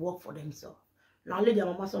 They work for themselves. Now lady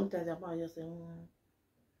mama sometimes about just say,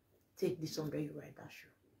 take this 100 euro right that shoe.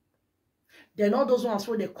 Then all those ones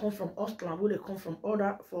where they come from Austria, where they come from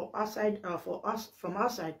other from outside,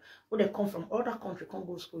 where they come from other country, can't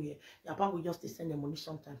go to school here. Their papa will just send them money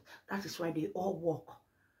sometimes. That is why they all work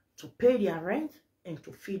to pay their rent and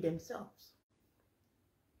to feed themselves.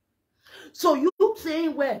 So you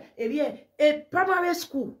saying where a primary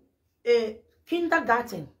school, a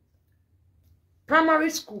kindergarten, primary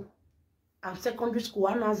school, and secondary school,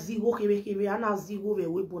 and a zero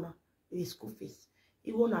school fees.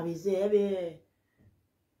 You won't have a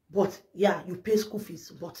but yeah, you pay school fees,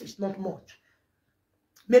 but it's not much.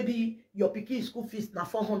 Maybe your picking school fees now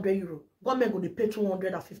 400 euro. Government going to pay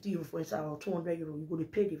 250 euro for it or 200 euro. You're going to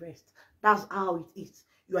pay the rest. That's how it is.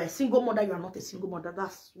 You are a single mother, you are not a single mother.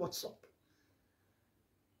 That's what's up.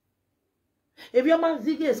 If you're man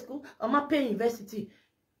zig school, I'm not paying university.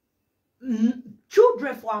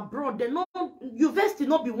 Children for abroad, they know university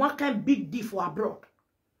not be one kind big deal for abroad.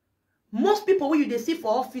 Most people when they see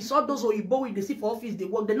for office, all those Oyibo when they see for office, they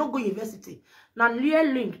work, they not go university. Now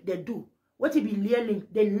learning they do. What it be learning?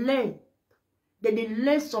 They learn. They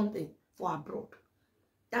learn something for abroad.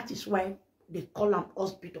 That is why they call them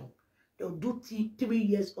hospital. They'll do 3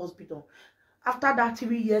 years hospital. After that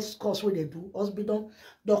 3 years course where they do hospital,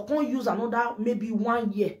 they'll come use another maybe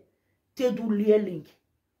 1 year to do learning.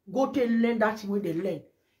 Go to learn that way they learn.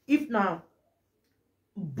 If now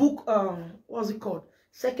book what's it called?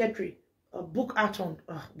 Secretary, book aton.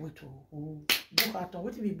 Book aton.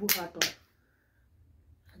 What to be book aton?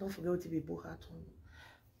 I don't forget what to be book aton.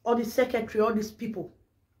 All the secretary, all these people.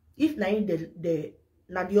 If now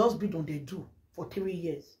the hospital they do for 3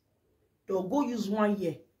 years, they'll go use 1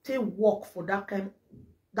 year take work for that kind,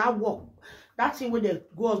 that work. That thing where they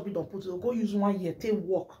go hospital put, they'll go use 1 year, take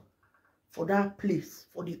work for that place,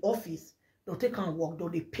 for the office. They'll take and work, though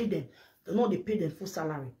they pay them. They know they pay them full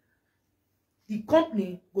salary. The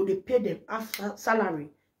company go they pay them half salary.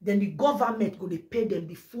 Then the government go they pay them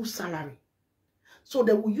the full salary. So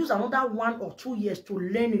they will use another 1 or 2 years to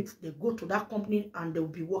learn it. They go to that company and they will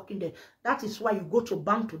be working there. That is why you go to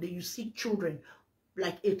bank today, you see children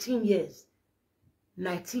like 18 years,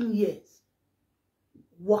 19 years,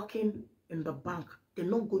 working in the bank. They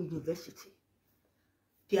don't go to university.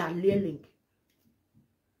 They are learning.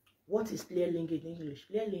 What is learning in English?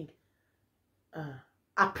 Learning.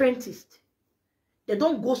 Apprenticed. They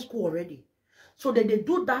don't go school already. So they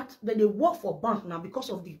do that, then they work for bank now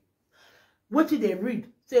because of the what did they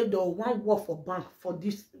read? Say they want work for bank for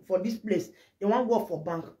this place. They want work for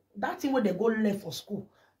bank. That thing where they go learn for school,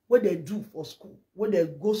 where they do for school, where they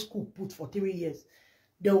go school put for 3 years.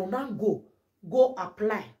 They will not go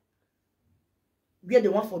apply where they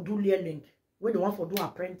want for do learning, where they want for do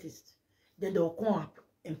apprentice. Then they will come up,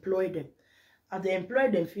 employ them. As they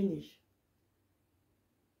employ them finish,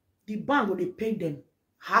 the bank will they pay them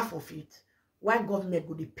half of it, while government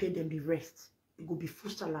will they pay them the rest. It will be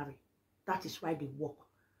full salary. That is why they work.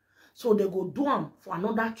 So they go do them for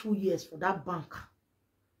another 2 years for that bank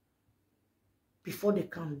before they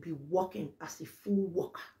can be working as a full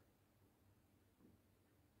worker.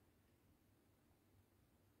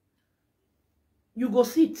 You go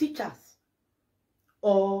see teachers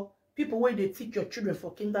or people where they teach your children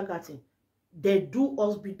for kindergarten. They do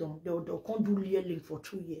hospital. They can't do learning for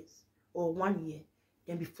 2 years or 1 year.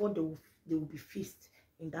 Then before they will be fixed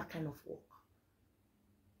in that kind of work.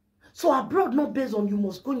 So abroad, not based on you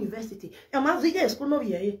must go university. And as yes, go no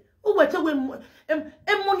here. Oh, wait,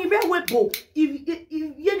 money very webo. If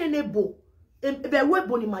you nebo,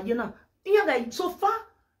 webo ni majena. So far,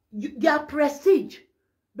 their prestige,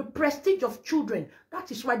 the prestige of children. That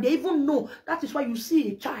is why they even know. That is why you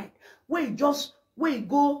see a child where you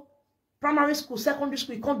go primary school, secondary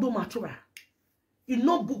school, you can't do matura. You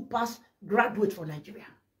no book pass graduate for Nigeria.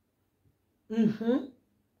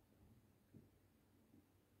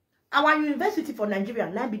 Our university for Nigeria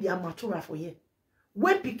now be the matura for here.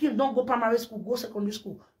 When Pekin don't go primary school, go secondary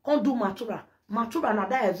school, can't do matura. Matura na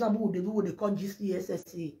that example they do what they call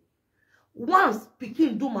GCSE. Once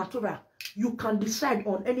Pekin do matura, you can decide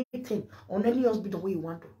on anything, on any hospital where you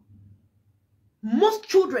want to. Most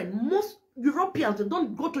children, most Europeans, they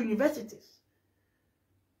don't go to universities.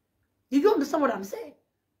 Do you understand what I'm saying?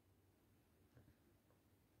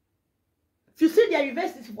 If you see their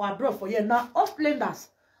university for abroad for here, now us splendors,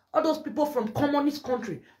 all those people from communist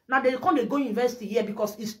country, now they can't go university here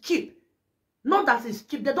because it's cheap. Not that it's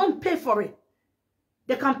cheap, they don't pay for it.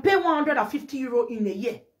 They can pay 150 euro in a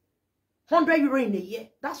year. 100 euro in a year.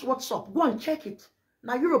 That's what's up. Go and check it.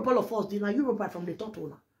 Now Europe, all of us did. Now Europe are from the total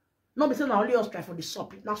now. Not because now only us try for the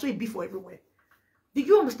shop. Now so it be for everywhere. Did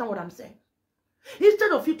you understand what I'm saying?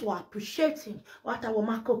 Instead of you to appreciate him, what I will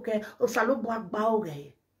mark okay, or salobo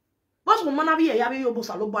agbaoge. Boss woman have here, have you boss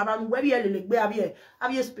salobo around where you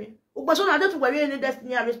have you spin. Ubason I don't wear any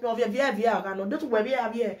destiny have spin of your via, no, don't wear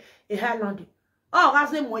here a highland. Oh,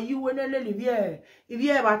 that's them when you win a live here. If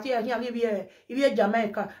you ever here, live here, if you're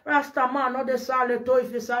Jamaica, Rasta man, not the salad toy,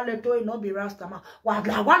 if the salad toy, not be Rasta man. What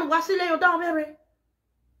one was lay you down, Mary?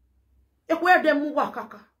 If where them move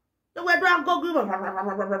kaka. The way do I go give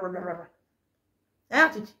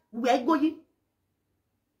Atiti, where go ye?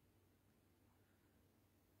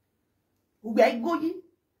 Where go ye?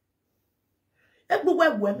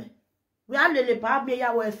 Everywhere women. We are the pa me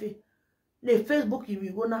ya wefe. Le Facebook you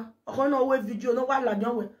go na. Okono we video no wa la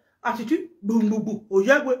nyon we. Atiti, boom boom boom.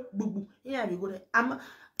 Oyegwe boom boom. Here we go there. I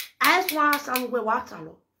just want somewhere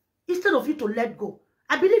water. Instead of you to let go.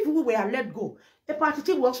 I believe we were let go. A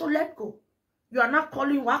party will also let go. You are not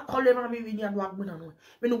calling what calling on me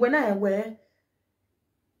when I wear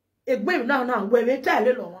a way now where we tell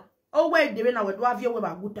little one. Oh, wait, the winner would have you with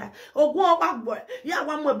a good time. Oh, go back, boy. Yeah,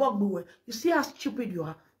 one way bug boy. You see how stupid you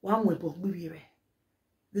are. One way bug baby.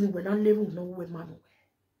 Then we're not living no way, man.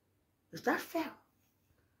 Is that fair?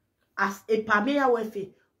 As a Pamea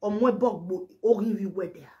wefe or more bug boy, or give you where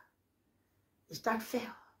there. Is that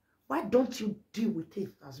fair? Why don't you deal with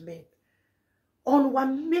it as men? On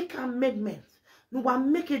one make amendment. No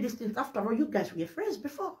one make a distance. After all, you guys were friends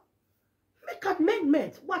before. Make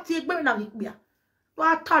amendment. What you going to be?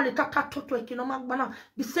 The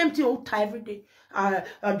same thing all time every day.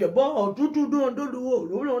 The ball do.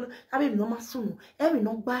 I mean, no matter every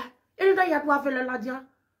no bad. Any day you have a ladian.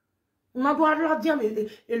 Not do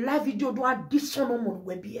a live video do a dishonorable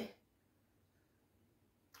web here.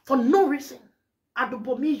 For no reason.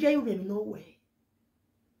 Adobo mi je you me no way.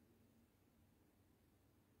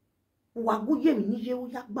 Wagu ye mi ni je u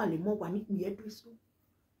yak bale mo wa ni ye so.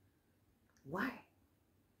 Why?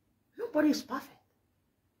 Nobody is perfect.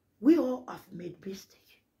 We all have made mistakes.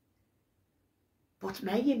 But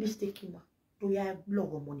my ye mistake ma to ya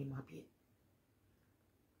blog money ma be.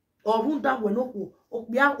 Or runda we no ko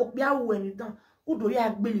okbia we ni dan udo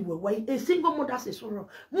ya gbeli we why a single mother say so.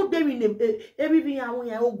 Mu de mi ne everything ya won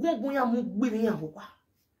ya ogun ya mu gbiri ya wa.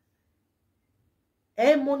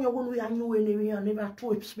 E money ogun ya nyu we ni ya never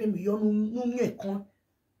to explain me yo nu nye kan.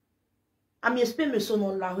 Ami explain me so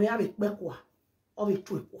no la we ave pe kwa. O be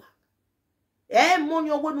to kwa. E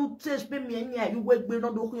money ogun nu te explain me nya you we gbe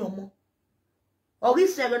no do kun omo. Ori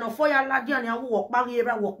sere no fo ya laje ani awo wo pari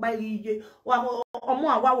era wo pari ije wa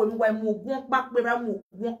omo awa we mi wa mu ogun pa pe ra mu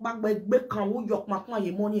ogun pa gbe kan wo yo pa kan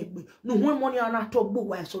ye money egbe no hu money ana to gbo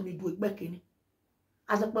wa so ni do egbe kini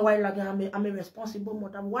as a pe wa laje I'm a responsible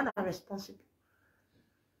mother one are responsible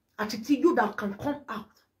Atiti you that can come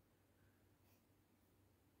out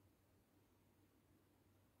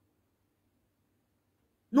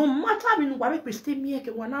no matter me wa me stay me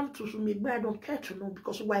ke one am to me I don't care to know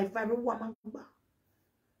because why very woman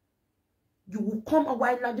you will come a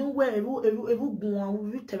while like where every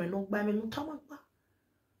gun will tell me no by me no time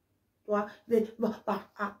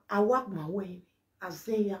I walk my way as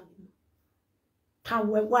they are can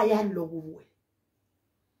why I love way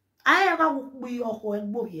I ever be your whole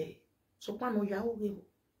boy so pan no ya give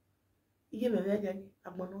you me again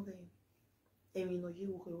I'm not again and no you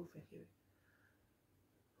will over here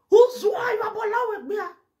who's why my boy with me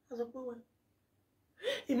as a boy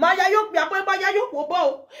Imaya yo bi apo imaya yo po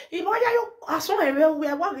bo imaya yo aso ewe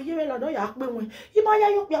we wa ge ye lodo ya pe won imaya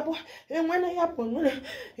yo bi apo enwe na ya po nle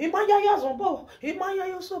imaya ya zo bo imaya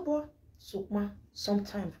yo so bo so ma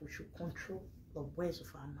sometimes we should control the words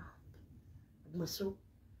of our mouth so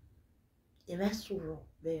ina suro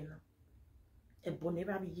be na e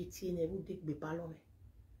bonera bi yiti na e de gbe ba lo me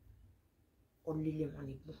o lile mo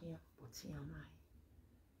ni gbo yan bo ti yan mai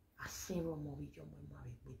asin ro mo bi jo mo ma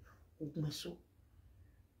be ogun so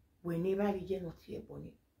whenever you get not here,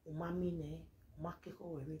 Bonnie, Umamine,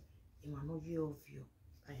 Makiko, Imano, you of you.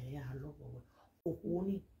 I love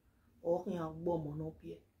Okuni, or can a woman up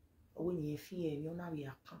here. Or when you fear, you're not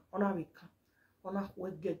a on a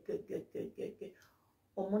wet get,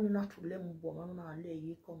 or money not to let me woman, I lay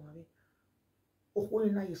ye come away. Or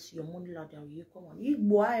when I see your money like that, you come on. Eat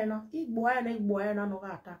boy and no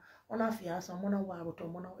gata, on a fear, someone a while to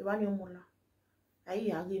Mona, Ivania Mola. I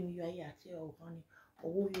give you a tell, honey.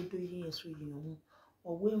 Or what you do here, sweet,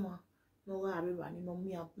 or women, no, I be no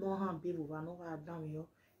me up, no harm, baby, no, I down you.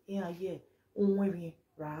 Here, yeah, when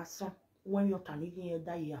rasa, when you're telling you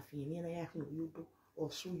that you are feeling, and I know you do,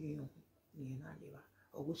 or so you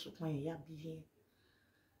or whistle my ya be here.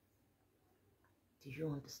 Do you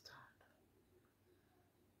understand?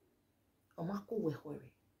 O Marco we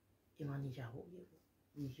hurry, Imanija,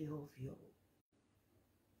 you of you.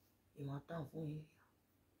 You want down for you,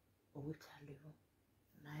 or we tell you.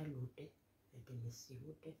 I load it, and then you see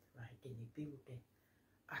what it, right? Then you build it.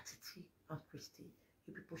 Atiti and Christy,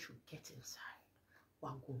 you people should get inside.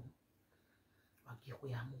 Wago,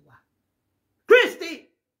 Wagiwamuwa. Christy!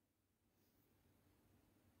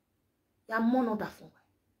 Ya mono da fun.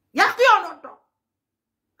 Ya ki ono do.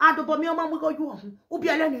 Adobo mi o ma mu go ju ohun. Obi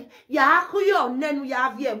elene, ya ki o nenu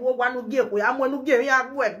ya vie wo wa nu ge ko ya mo nu ge ya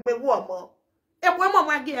gbo egbe wo omo. E ko mo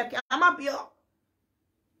ma ge e ki ama bi o.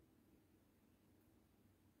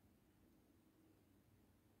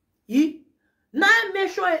 Na me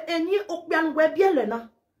sure eni okpian we biele na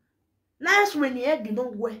eswe ni egi no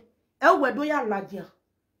we we do ya ladia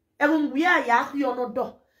erun wi ya ahwe ono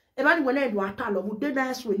do e ba ni we na edu ata lo bu de na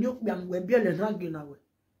eswe ni okpian we biele na gi na we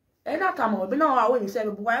e na ta ma we na wa we ni se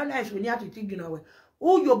bu wa na eswe ni atiti gi na we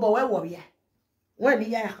u yo bo we wo ya we ni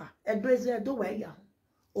ya ka e do eze do we ya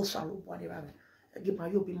o salo bo de ba me gi ma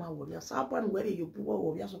yo bi ma wo ya sa bo ni we yo bi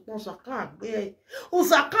wo ya so pon sa ka gbe o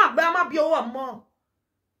sa ka gbe ma bi o mo.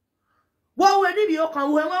 Well, when you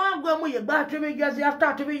can, when I'm going to buy 3 years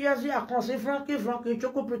after 3 years, I can say, Frankie,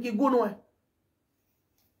 Choco, pretty good one.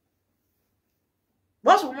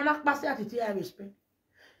 What's one of Passy Atiti I respect?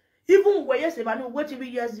 Even where yes, if I know what 3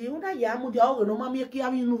 years, you know, I am with the organ, no mammy,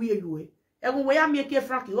 carrying no you. And when I make a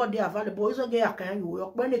Frankie, or they are valuable, so gay, I can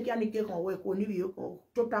work when they can get on work when you go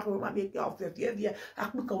to tackle my make off the year. I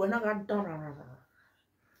could when I got done.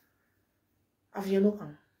 Have you no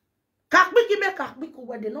come? Kakbiki me kakbiki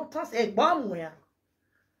where they not trust a bomb where.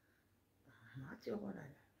 Not your one.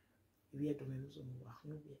 You have to make some work.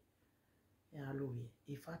 No, yeah, I love you.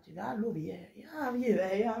 If I love you,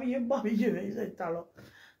 yeah, Bobby, you said, Tallow.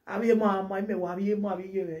 Avi ma me wavi ma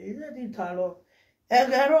vi ye. Is it Italo?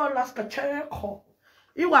 Egero las cacheko.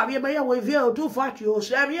 You are me ya we vie tu fati o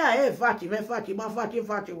sevia e fati me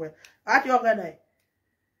fati we. At your gane.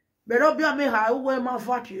 Pero bia me ha we ma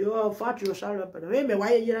fati o salo pero me wa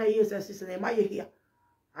ye na ye se ne ma ye here.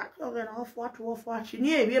 At your gane o fati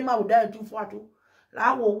ni e ma o da tu fatu.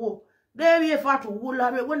 La wo. There be fatu wo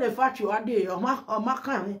la be when the fati o ade o ma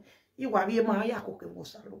kan. You are me ma ya ko ke mo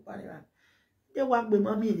salo pa ni. They want me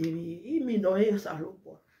mammy, me no hair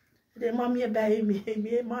salopo. They mammy by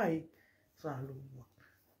me, my salopo.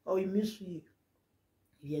 Oh, you miss you.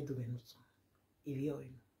 If you do it, if you're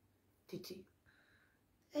in Titi,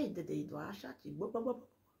 hey, the day do I shut you,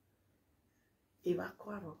 if I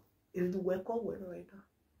quarrel, if the work over right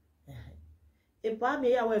now. If I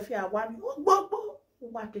may, I will fear one,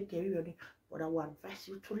 what to carry on it, but I will advise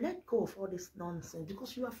you to let go of all this nonsense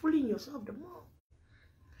because you are fooling yourself the more.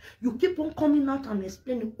 You keep on coming out and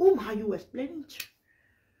explaining. Whom are you explaining to?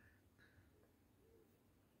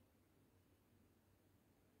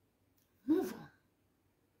 Move on.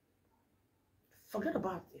 Forget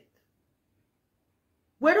about it.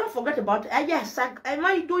 We don't forget about it. Yes, I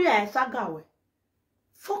might do yes, Sagawe.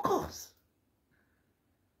 Focus.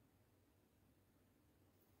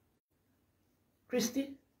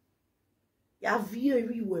 Christy, you have view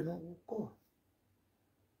everywhere no go.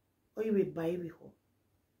 Or you will buy every home.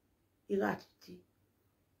 Atiti,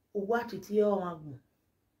 Atiti or Magno.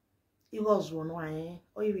 It was one way,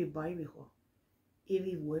 or you will buy with her.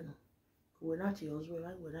 Every one, we're not yours, we're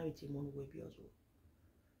not with him on the way, yours.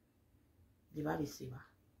 The valley saver.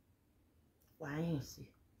 Why ain't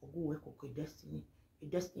see? Or go work with destiny. A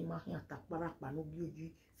destiny marking attack barak, but no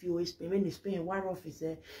beauty. If you always pay, when they spend one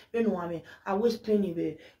officer, you know, I always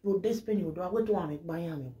penny, no, this penny would do. I wait to make buy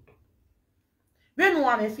him. When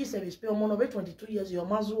one if he said, spend one over 22 years, your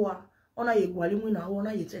mazua. Ona ye gwalimu na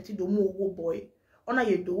ona ye teti do mo wo boy ona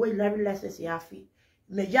ye do we driving license ya fi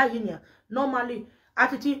me ja yinia normally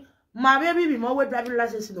Atiti my baby be mo we driving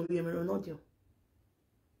license no be me no dio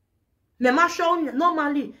me ma show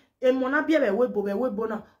normally e mo na bia be we bo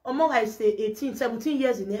na omo I say 18 17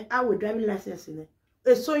 years in there I will driving license in there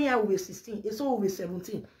e so here we 16 e so we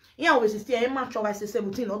 17 here we 16 e ma show I say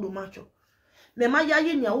 17 no do match me ma ja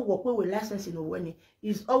yinia wo wo we license no when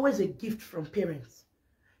is always a gift from parents.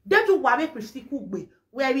 That you want to Christy Kugbe,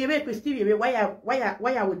 where we make Christy, why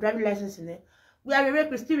are we driving license in it? We are very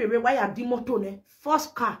Christy, why are Dimotone,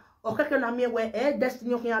 first car, or Kakanami, where a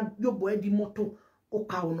destiny of your boy Dimoto, or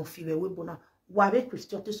cow no fever, we bona, why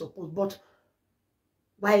Christy suppose, but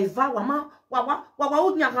why Vawama, what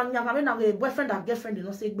would Yaman, a boyfriend or girlfriend, you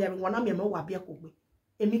know, say, bearing one of your no Wabia Kugbe,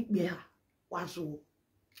 a meet beer, was all.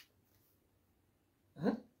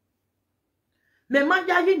 Me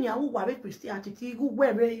manja yini ya uwa we Christy Atiti gu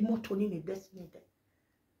were moto ni destiny de.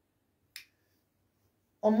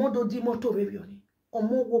 Omodo di moto we bioni.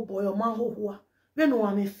 Omo wo boy o ma hohua. We no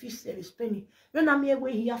am fi service penny. We na me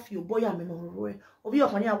we here fi boy am no roe. Obi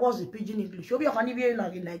okani a was the pidgin English. Obi okani bi na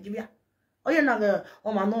Nigeria. Oye na ga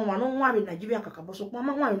o ma no nwa be Nigeria kakabo so ma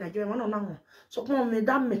nwa be Nigeria ma no na nwa. So come me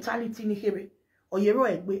that mentality ni hebe. Oyero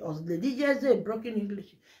egbe os the DJs broken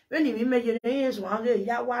English. When you imagine is one day,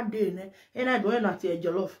 ya one day, and I don't know to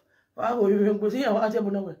jollof. I will even go see what did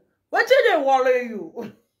they worry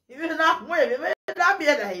you? Even not way, that be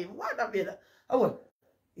a what a better. Oh,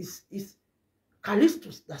 it's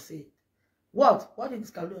Callistus that said. What? What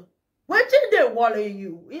is Callistus? What did they worry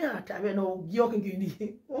you? Yeah, I know you're oh,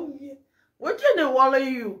 yeah. What did they worry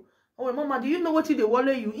you? Oh, Mama, do you know what did they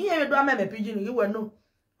worry you? Yeah, you don't have a pigeon, you will know.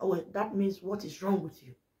 Oh, that means what is wrong with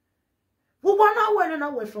you? We were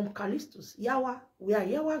not away from Callistus. Yawa, we are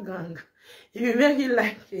Yawa gang. If you make it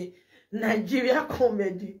like a Nigeria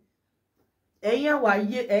comedy. Eya wa a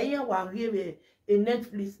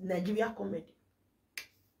Netflix Nigeria comedy.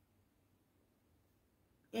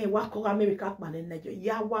 Eh, what call America man in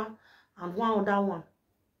Nigeria? Yawa and one other one.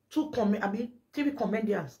 Two TV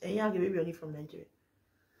comedians. Eya give baby from Nigeria.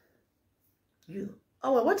 You.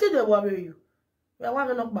 Oh, what did they worry you? We are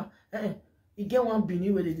one knock back. You get one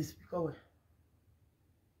Benin where they speak over.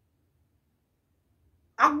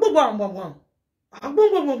 What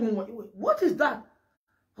is that?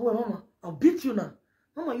 Oh, Mama, I'll beat you now.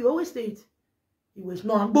 Mama, you always say it. He was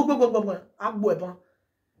no, they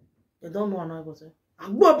don't know what I go say.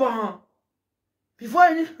 Before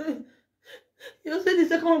you say the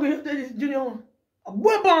second one, you say this junior one.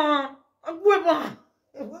 What does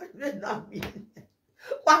that mean?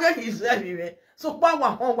 What can you say? So,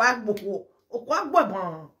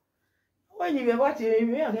 when you watch it,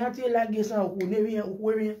 you can't like this.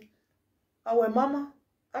 Our mama,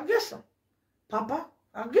 I guess so. Papa,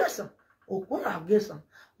 I guess so. O ko agesa.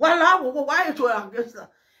 Wala wo why to agesa.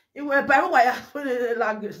 Iwe pa wa ya so le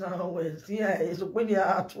la agesa we si e so pe ni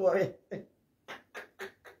atu e.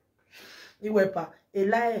 Iwe pa e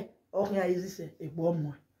lai o ria izise e gbo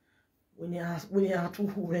mo. When you atu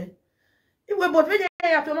hu e. Iwe but we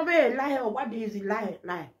ya to no be lie or what is it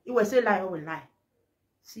lie. Iwe say lie or lie.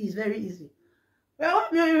 See, it's very easy. Well,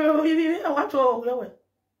 what to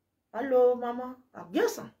hello, mama. I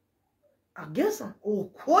guess.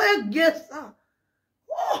 Oh, quite guess. Oh,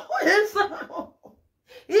 yes.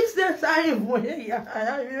 It's the time when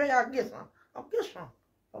I guess.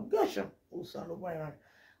 Oh, son of my.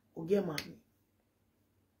 Oh, get mommy.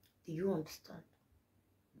 Do you understand?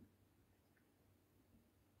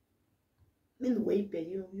 In the way,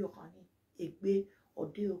 you honey, a big or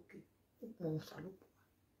deal. Okay, salute.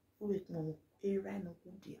 With no a ran of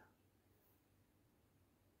dear.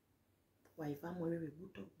 Why, if I'm very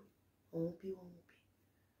good of won't be.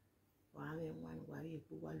 Why, one, why,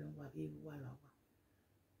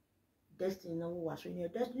 Destiny no was in your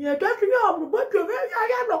destiny. Destiny of what you're very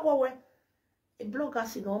away. A blog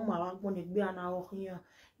as in all my when it be an hour here.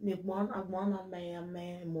 Make one a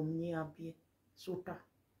man, Mumnia be Suta.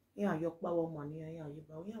 Yeah, your power money. Yeah, you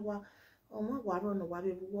bow. Yeah, oh my God, I don't know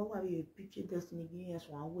why we picture destiny yes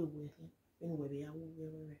one way with him. Anyway, we are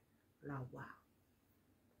la wow.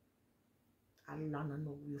 I don't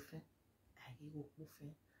know you fan. I give up with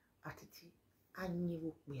him. Atiti, I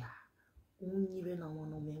knew we are. Only even I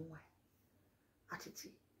want to know why. Atiti.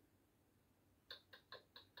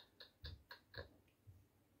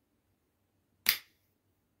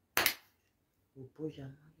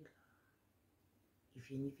 If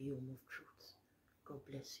you need your move truth, God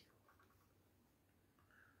bless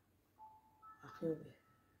you.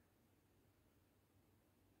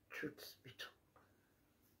 Truth be told,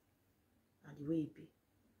 and the way it be.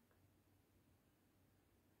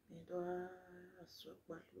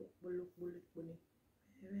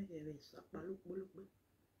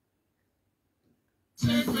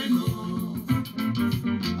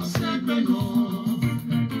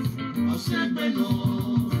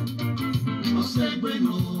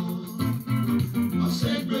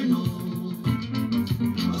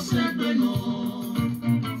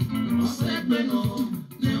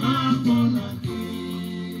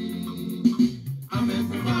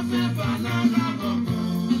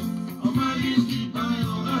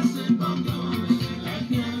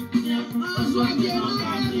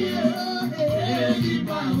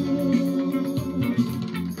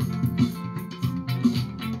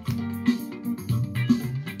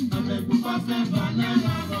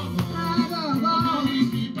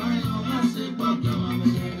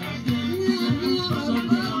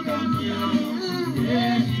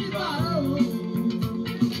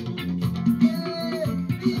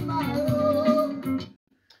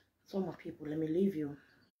 Some of people, let me leave you.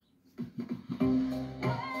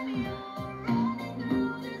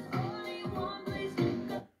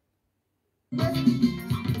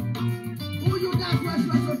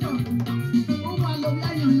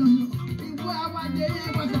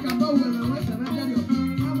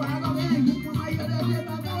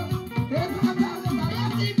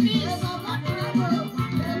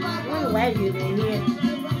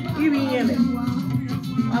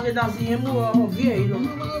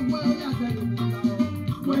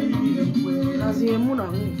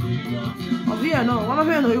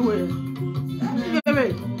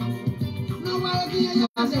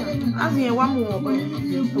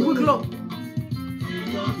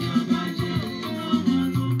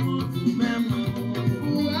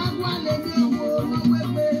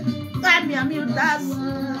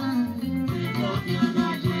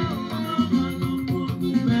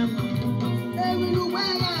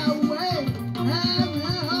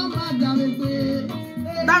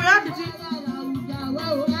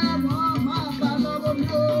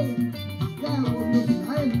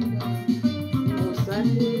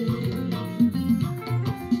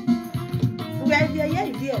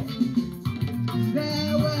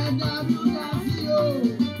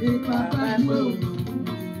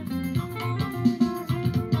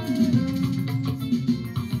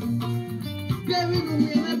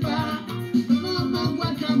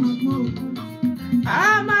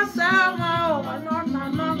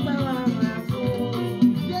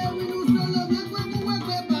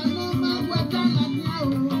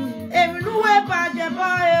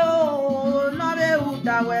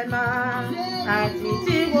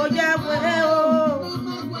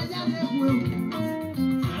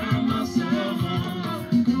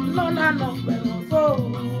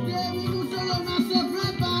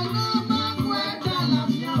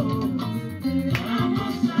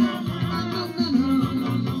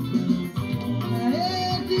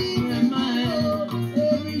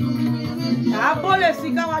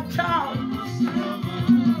 Sika wa child.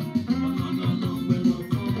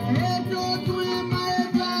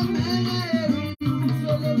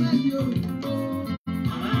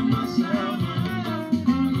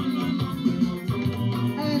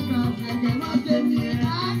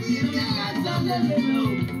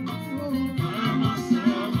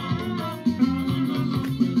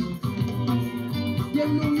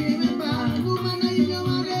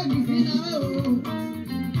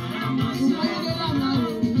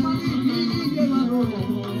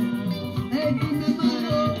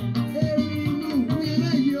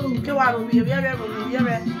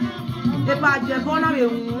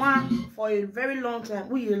 For a very long time,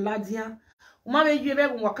 we ladia.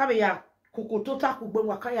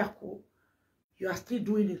 You are still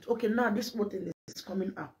doing it. Okay, now this thing is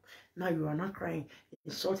coming up. Now you are not crying,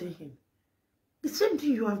 insulting him. The same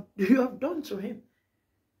thing you have done to him.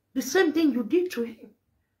 The same thing you did to him.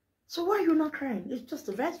 So why are you not crying? It's just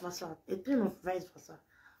a vice versa. A thing of vice versa.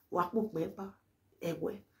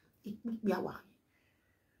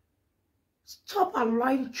 Stop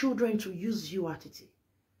allowing children to use you, Atiti.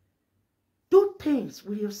 Do things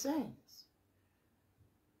with your sense.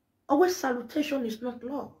 Always salutation is not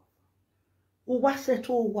love. You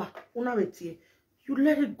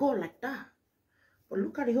let it go like that. But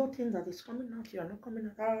look at the whole thing that is coming out. You are not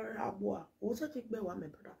coming out.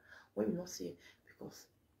 When you not see it, because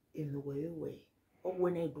in the way, or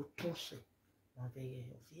when I do toss it,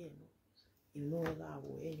 you know that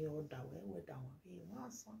way, you're that way, down.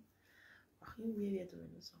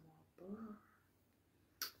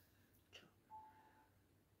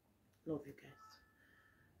 Love you guys.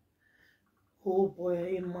 Oh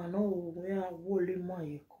boy, man, oh, where are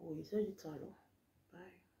you? He said it's all.